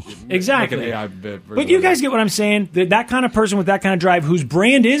can Exactly. make an AI version But you of guys it. get what I'm saying? That kind of person with that kind of drive, whose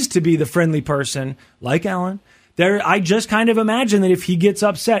brand is to be the friendly person, like Ellen. I just kind of imagine that if he gets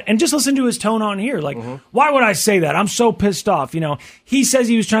upset, and just listen to his tone on here, like, why would I say that? I'm so pissed off. He says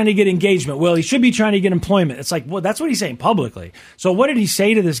he was trying to get engagement. Well, he should be trying to get employment. It's like, well, that's what he's saying publicly. So what did he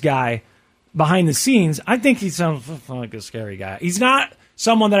say to this guy behind the scenes? I think he sounds like a scary guy. He's not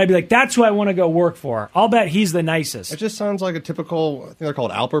someone that I'd be like, that's who I want to go work for. I'll bet he's the nicest. It just sounds like a typical, I think they're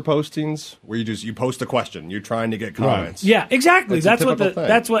called Alper postings, where you post a question. You're trying to get comments. Yeah, exactly. That's a typical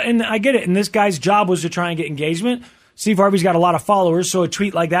thing. And I get it. And this guy's job was to try and get engagement. Steve Harvey's got a lot of followers, so a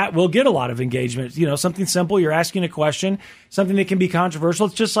tweet like that will get a lot of engagement. Something simple. You're asking a question, something that can be controversial.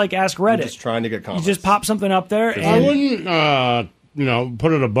 It's just like Ask Reddit. You're just trying to get comments. You just pop something up there. I And wouldn't,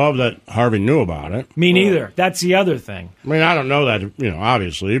 put it above that Harvey knew about it. me neither. That's the other thing. I mean, I don't know that,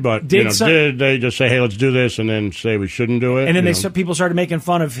 obviously, but, did they just say, hey, let's do this, and then say we shouldn't do it? And then people started making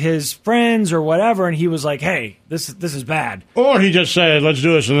fun of his friends or whatever, and he was like, hey, this is bad. Or he just said, let's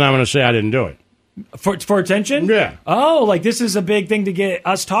do this, and then I'm going to say I didn't do it. For attention? Yeah. Oh, like this is a big thing to get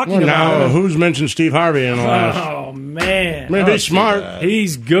us talking Well, about. now, who's mentioned Steve Harvey in the last? Oh, man. I mean, he's smart.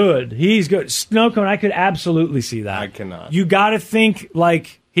 He's good. He's good. Snow Cone, I could absolutely see that. I cannot. You got to think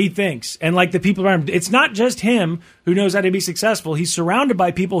like he thinks. And like the people around him. It's not just him who knows how to be successful. He's surrounded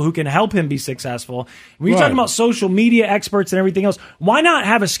by people who can help him be successful. When you're talking about social media experts and everything else, why not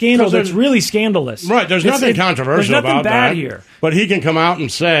have a scandal that's really scandalous? Right. There's nothing controversial there's nothing about bad that. here. But he can come out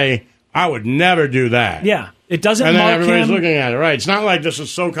and say, I would never do that. Yeah. It doesn't and then mark everybody's him. looking at it, right? It's not like this is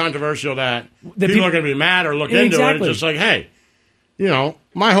so controversial that people are going to be mad or look into it. Exactly. It's just like, hey,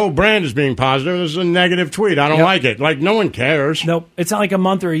 my whole brand is being positive. This is a negative tweet. I don't like it. Like, no one cares. Nope. It's not like a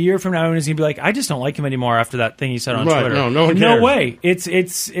month or a year from now when he's going to be like, I just don't like him anymore after that thing he said on Right. Twitter. No one cares. No way.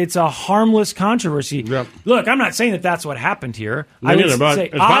 It's a harmless controversy. Yep. Look, I'm not saying that that's what happened here. Me neither, but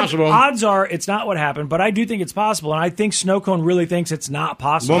it's possible. Odds are it's not what happened, but I do think it's possible, and I think Snow Cone really thinks it's not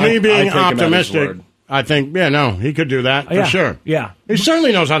possible. Well, me being I take him at his optimistic, word. I think, he could do that for sure. Yeah. He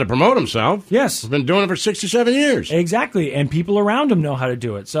certainly knows how to promote himself. Yes. He's been doing it for 67 years. Exactly, and people around him know how to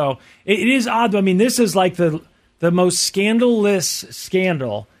do it. So it is odd. I mean, this is like the most scandalous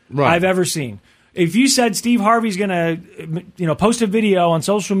scandal I've ever seen. If you said Steve Harvey's going to, post a video on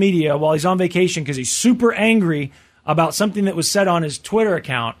social media while he's on vacation because he's super angry about something that was said on his Twitter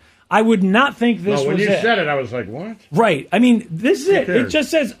account, I would not think this was it. When you said it, I was like, what? Right. I mean, this is it. cares? It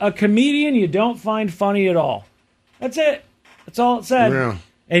just says a comedian you don't find funny at all. That's it. That's all it said. Yeah.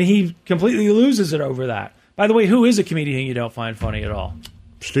 And he completely loses it over that. By the way, who is a comedian you don't find funny at all?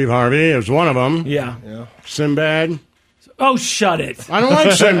 Steve Harvey is one of them. Yeah. Sinbad. Oh, shut it. I don't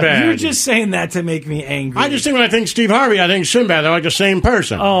like Sinbad. You're just saying that to make me angry. I just think when I think Steve Harvey, I think Sinbad. They're like the same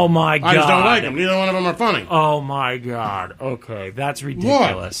person. Oh, my God. I just don't like them. Neither one of them are funny. Oh, my God. Okay, that's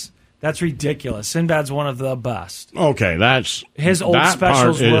ridiculous. That's ridiculous. Sinbad's one of the best. Okay, his old that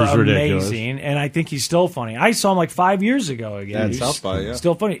specials part were is ridiculous. amazing, and I think he's still funny. I saw him like 5 years ago again. Yeah, He's South by, yeah.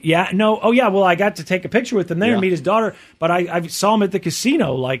 Still funny. Yeah, no. Oh, yeah. Well, I got to take a picture with him there and meet his daughter, but I saw him at the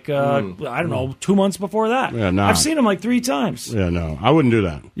casino like, I don't know, 2 months before that. Yeah, no. I've seen him like 3 times. Yeah, no, I wouldn't do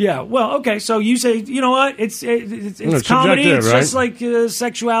that. Yeah, well, okay. So you say, you know what? It's It's comedy. subjective, It's right? just like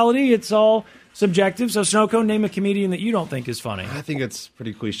sexuality. It's all subjective. So Snow Cone, name a comedian that you don't think is funny. I think it's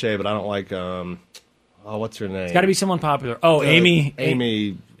pretty cliche, but I don't like. What's her name? It's got to be someone popular. Oh, Amy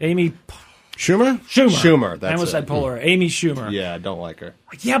Schumer? Schumer. I That's almost it. said Polar. Amy Schumer. Yeah, I don't like her.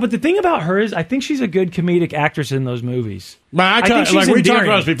 Yeah, but the thing about her is, I think she's a good comedic actress in those movies. But think she's we talked endearing.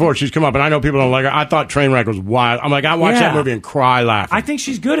 about this before. She's come up, and I know people don't like her. I thought Trainwreck was wild. I'm like, I watched that movie and cry laughing. I think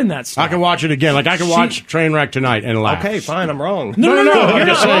she's good in that stuff. I can watch it again. Like I can watch Trainwreck tonight and laugh. Okay, fine. I'm wrong. No, I'm you're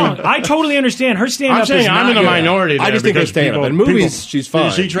just not saying. wrong. I totally understand. Her stand-up I'm saying is I'm not in the good. minority there. I just think her because stand-up. people- In movies, people- she's fine.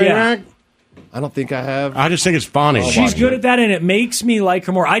 Did you see Trainwreck? I don't think I have. I just think it's funny. She's good at that, and it makes me like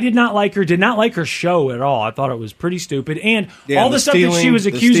her more. I did not like her show at all. I thought it was pretty stupid. And all the stuff that she was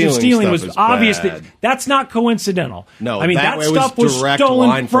accused of stealing was obvious. That's not coincidental. No, I mean, that stuff was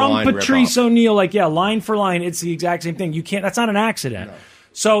stolen from Patrice O'Neal. Like, yeah, line for line, it's the exact same thing. You can't. That's not an accident. No.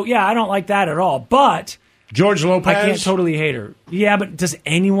 So, yeah, I don't like that at all. But George Lopez, I can't totally hate her. Yeah, but does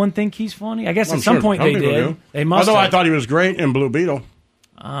anyone think he's funny? I guess at some point they did. They must. Although I thought he was great in Blue Beetle.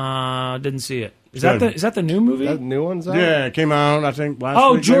 Didn't see it. Is that the new movie? That new one's out? Yeah, it came out, I think,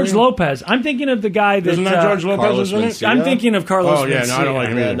 last week. George Lopez. I'm thinking of the guy that... Isn't that George Lopez, isn't it? I'm thinking of Carlos Mencia. Oh, yeah, no, I don't like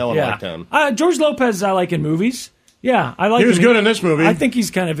him either. No one liked him. George Lopez I like in movies. Yeah, I like him. He was good in this movie. I think he's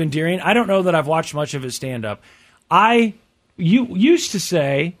kind of endearing. I don't know that I've watched much of his stand-up. You used to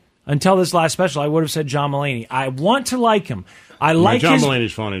say, until this last special, I would have said John Mulaney. I want to like him. John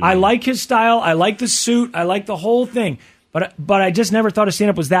Mulaney's funny. I like his style. I like the suit. I like the whole thing. But I just never thought his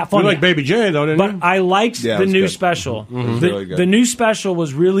stand-up was that funny. You like Baby J, though, didn't you? But I liked the new special. Mm-hmm. It was really good. The new special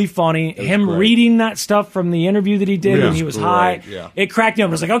was really funny. Him reading that stuff from the interview that he did when he was high, it cracked me up.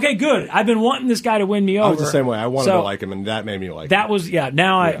 I was like, okay, good. I've been wanting this guy to win me over. I was the same way. I wanted to like him, and that made me like him. That was,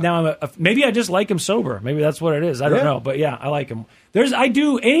 now I'm maybe I just like him sober. Maybe that's what it is. I don't know. But, I like him.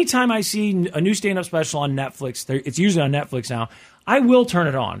 Anytime I see a new stand-up special on Netflix, it's usually on Netflix now, I will turn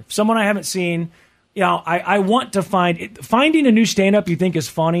it on. Someone I haven't seen... I want to finding a new stand-up you think is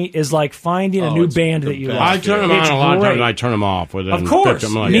funny is like finding a new band that you like. I turn them on a lot of times and I turn them off. Of course.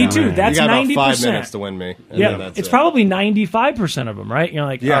 Me too. That's 90%. You got about 5 minutes to win me. It's probably 95% of them, right? You're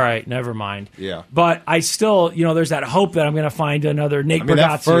like, all right, never mind. Yeah. But I still, there's that hope that I'm going to find another Nate Bargatze.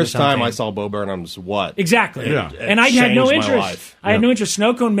 That first time I saw Bo Burnham's What? Exactly. Yeah. And I had no interest. I had no interest.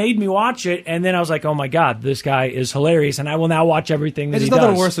 Snowcone made me watch it, and then I was like, oh my God, this guy is hilarious, and I will now watch everything that he does. There's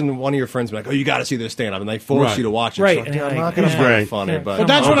nothing worse than one of your friends being like, oh, you got to see this stand-up, and they force you to watch it. Right. So I'm not going to find it funny. But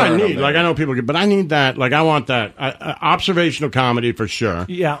that's what I need. Like, I know people, but I need that. Like, I want that observational comedy for sure.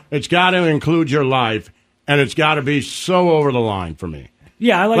 Yeah. It's got to include your life, and it's got to be so over the line for me.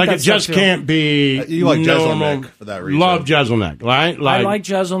 Yeah, I like that. Like, it just can't be you like Jeselnik for that reason. Love Jeselnik, right? I like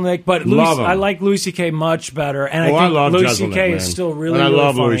Jeselnik, but I like Louis C.K. much better. And I think Louis C.K. is still really, really funny. I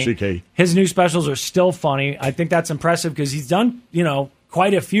love Louis C.K. His new specials are still funny. I think that's impressive because he's done,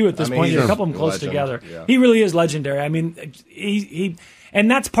 quite a few at this point. A couple of them close together. Yeah. He really is legendary. I mean, he and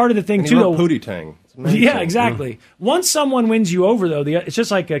that's part of the thing, too. Pootie Tang. Yeah, exactly. Once someone wins you over, though, it's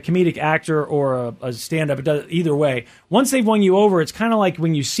just like a comedic actor or a stand-up. It does either way. Once they've won you over, it's kind of like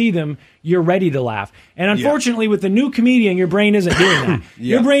when you see them, you're ready to laugh. And unfortunately, with the new comedian, your brain isn't doing that.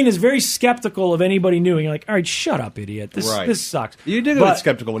 Your brain is very skeptical of anybody new, and you're like, all right, shut up, idiot. This sucks. You do get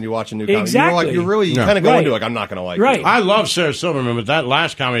skeptical when you watch a new comedy. Exactly. You kind of go into it like, I'm not going to like it. I love Sarah Silverman, but that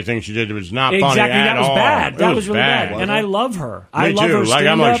last comedy thing she did was not funny at all. That was bad. That was really bad. And I love her. I love her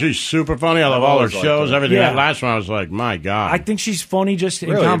stand-up. I'm like, she's super funny. I love all her shows, everything. That last one, I was like, my God. I think she's funny just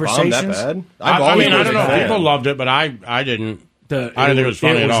in conversations. That bad? I mean, I don't know. People loved it, but I didn't. I didn't think it was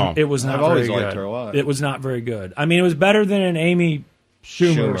funny at all. It was not very good. Liked her a lot. It was not very good. I mean, it was better than an Amy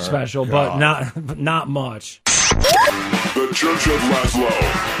Schumer special, but not much. The Church of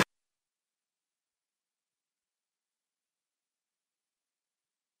Laszlo.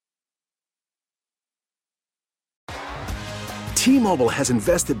 T-Mobile has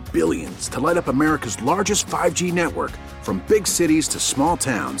invested billions to light up America's largest 5G network, from big cities to small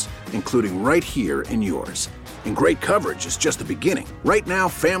towns, including right here in yours. And great coverage is just the beginning. Right now,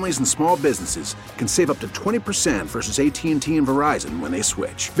 families and small businesses can save up to 20% versus AT&T and Verizon when they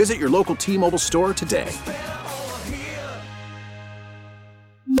switch. Visit your local T-Mobile store today.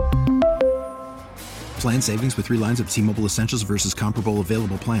 Plan savings with 3 lines of T-Mobile Essentials versus comparable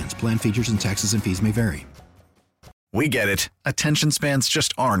available plans. Plan features and taxes and fees may vary. We get it. Attention spans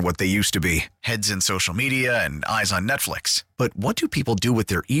just aren't what they used to be. Heads in social media and eyes on Netflix. But what do people do with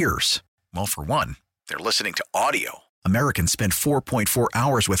their ears? Well, for one, they're listening to audio. Americans spend 4.4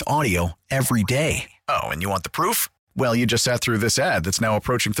 hours with audio every day. Oh, and you want the proof? Well, you just sat through this ad that's now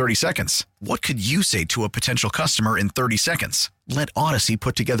approaching 30 seconds. What could you say to a potential customer in 30 seconds? Let Odyssey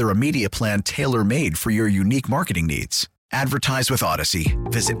put together a media plan tailor-made for your unique marketing needs. Advertise with Odyssey.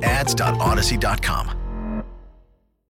 Visit ads.odyssey.com.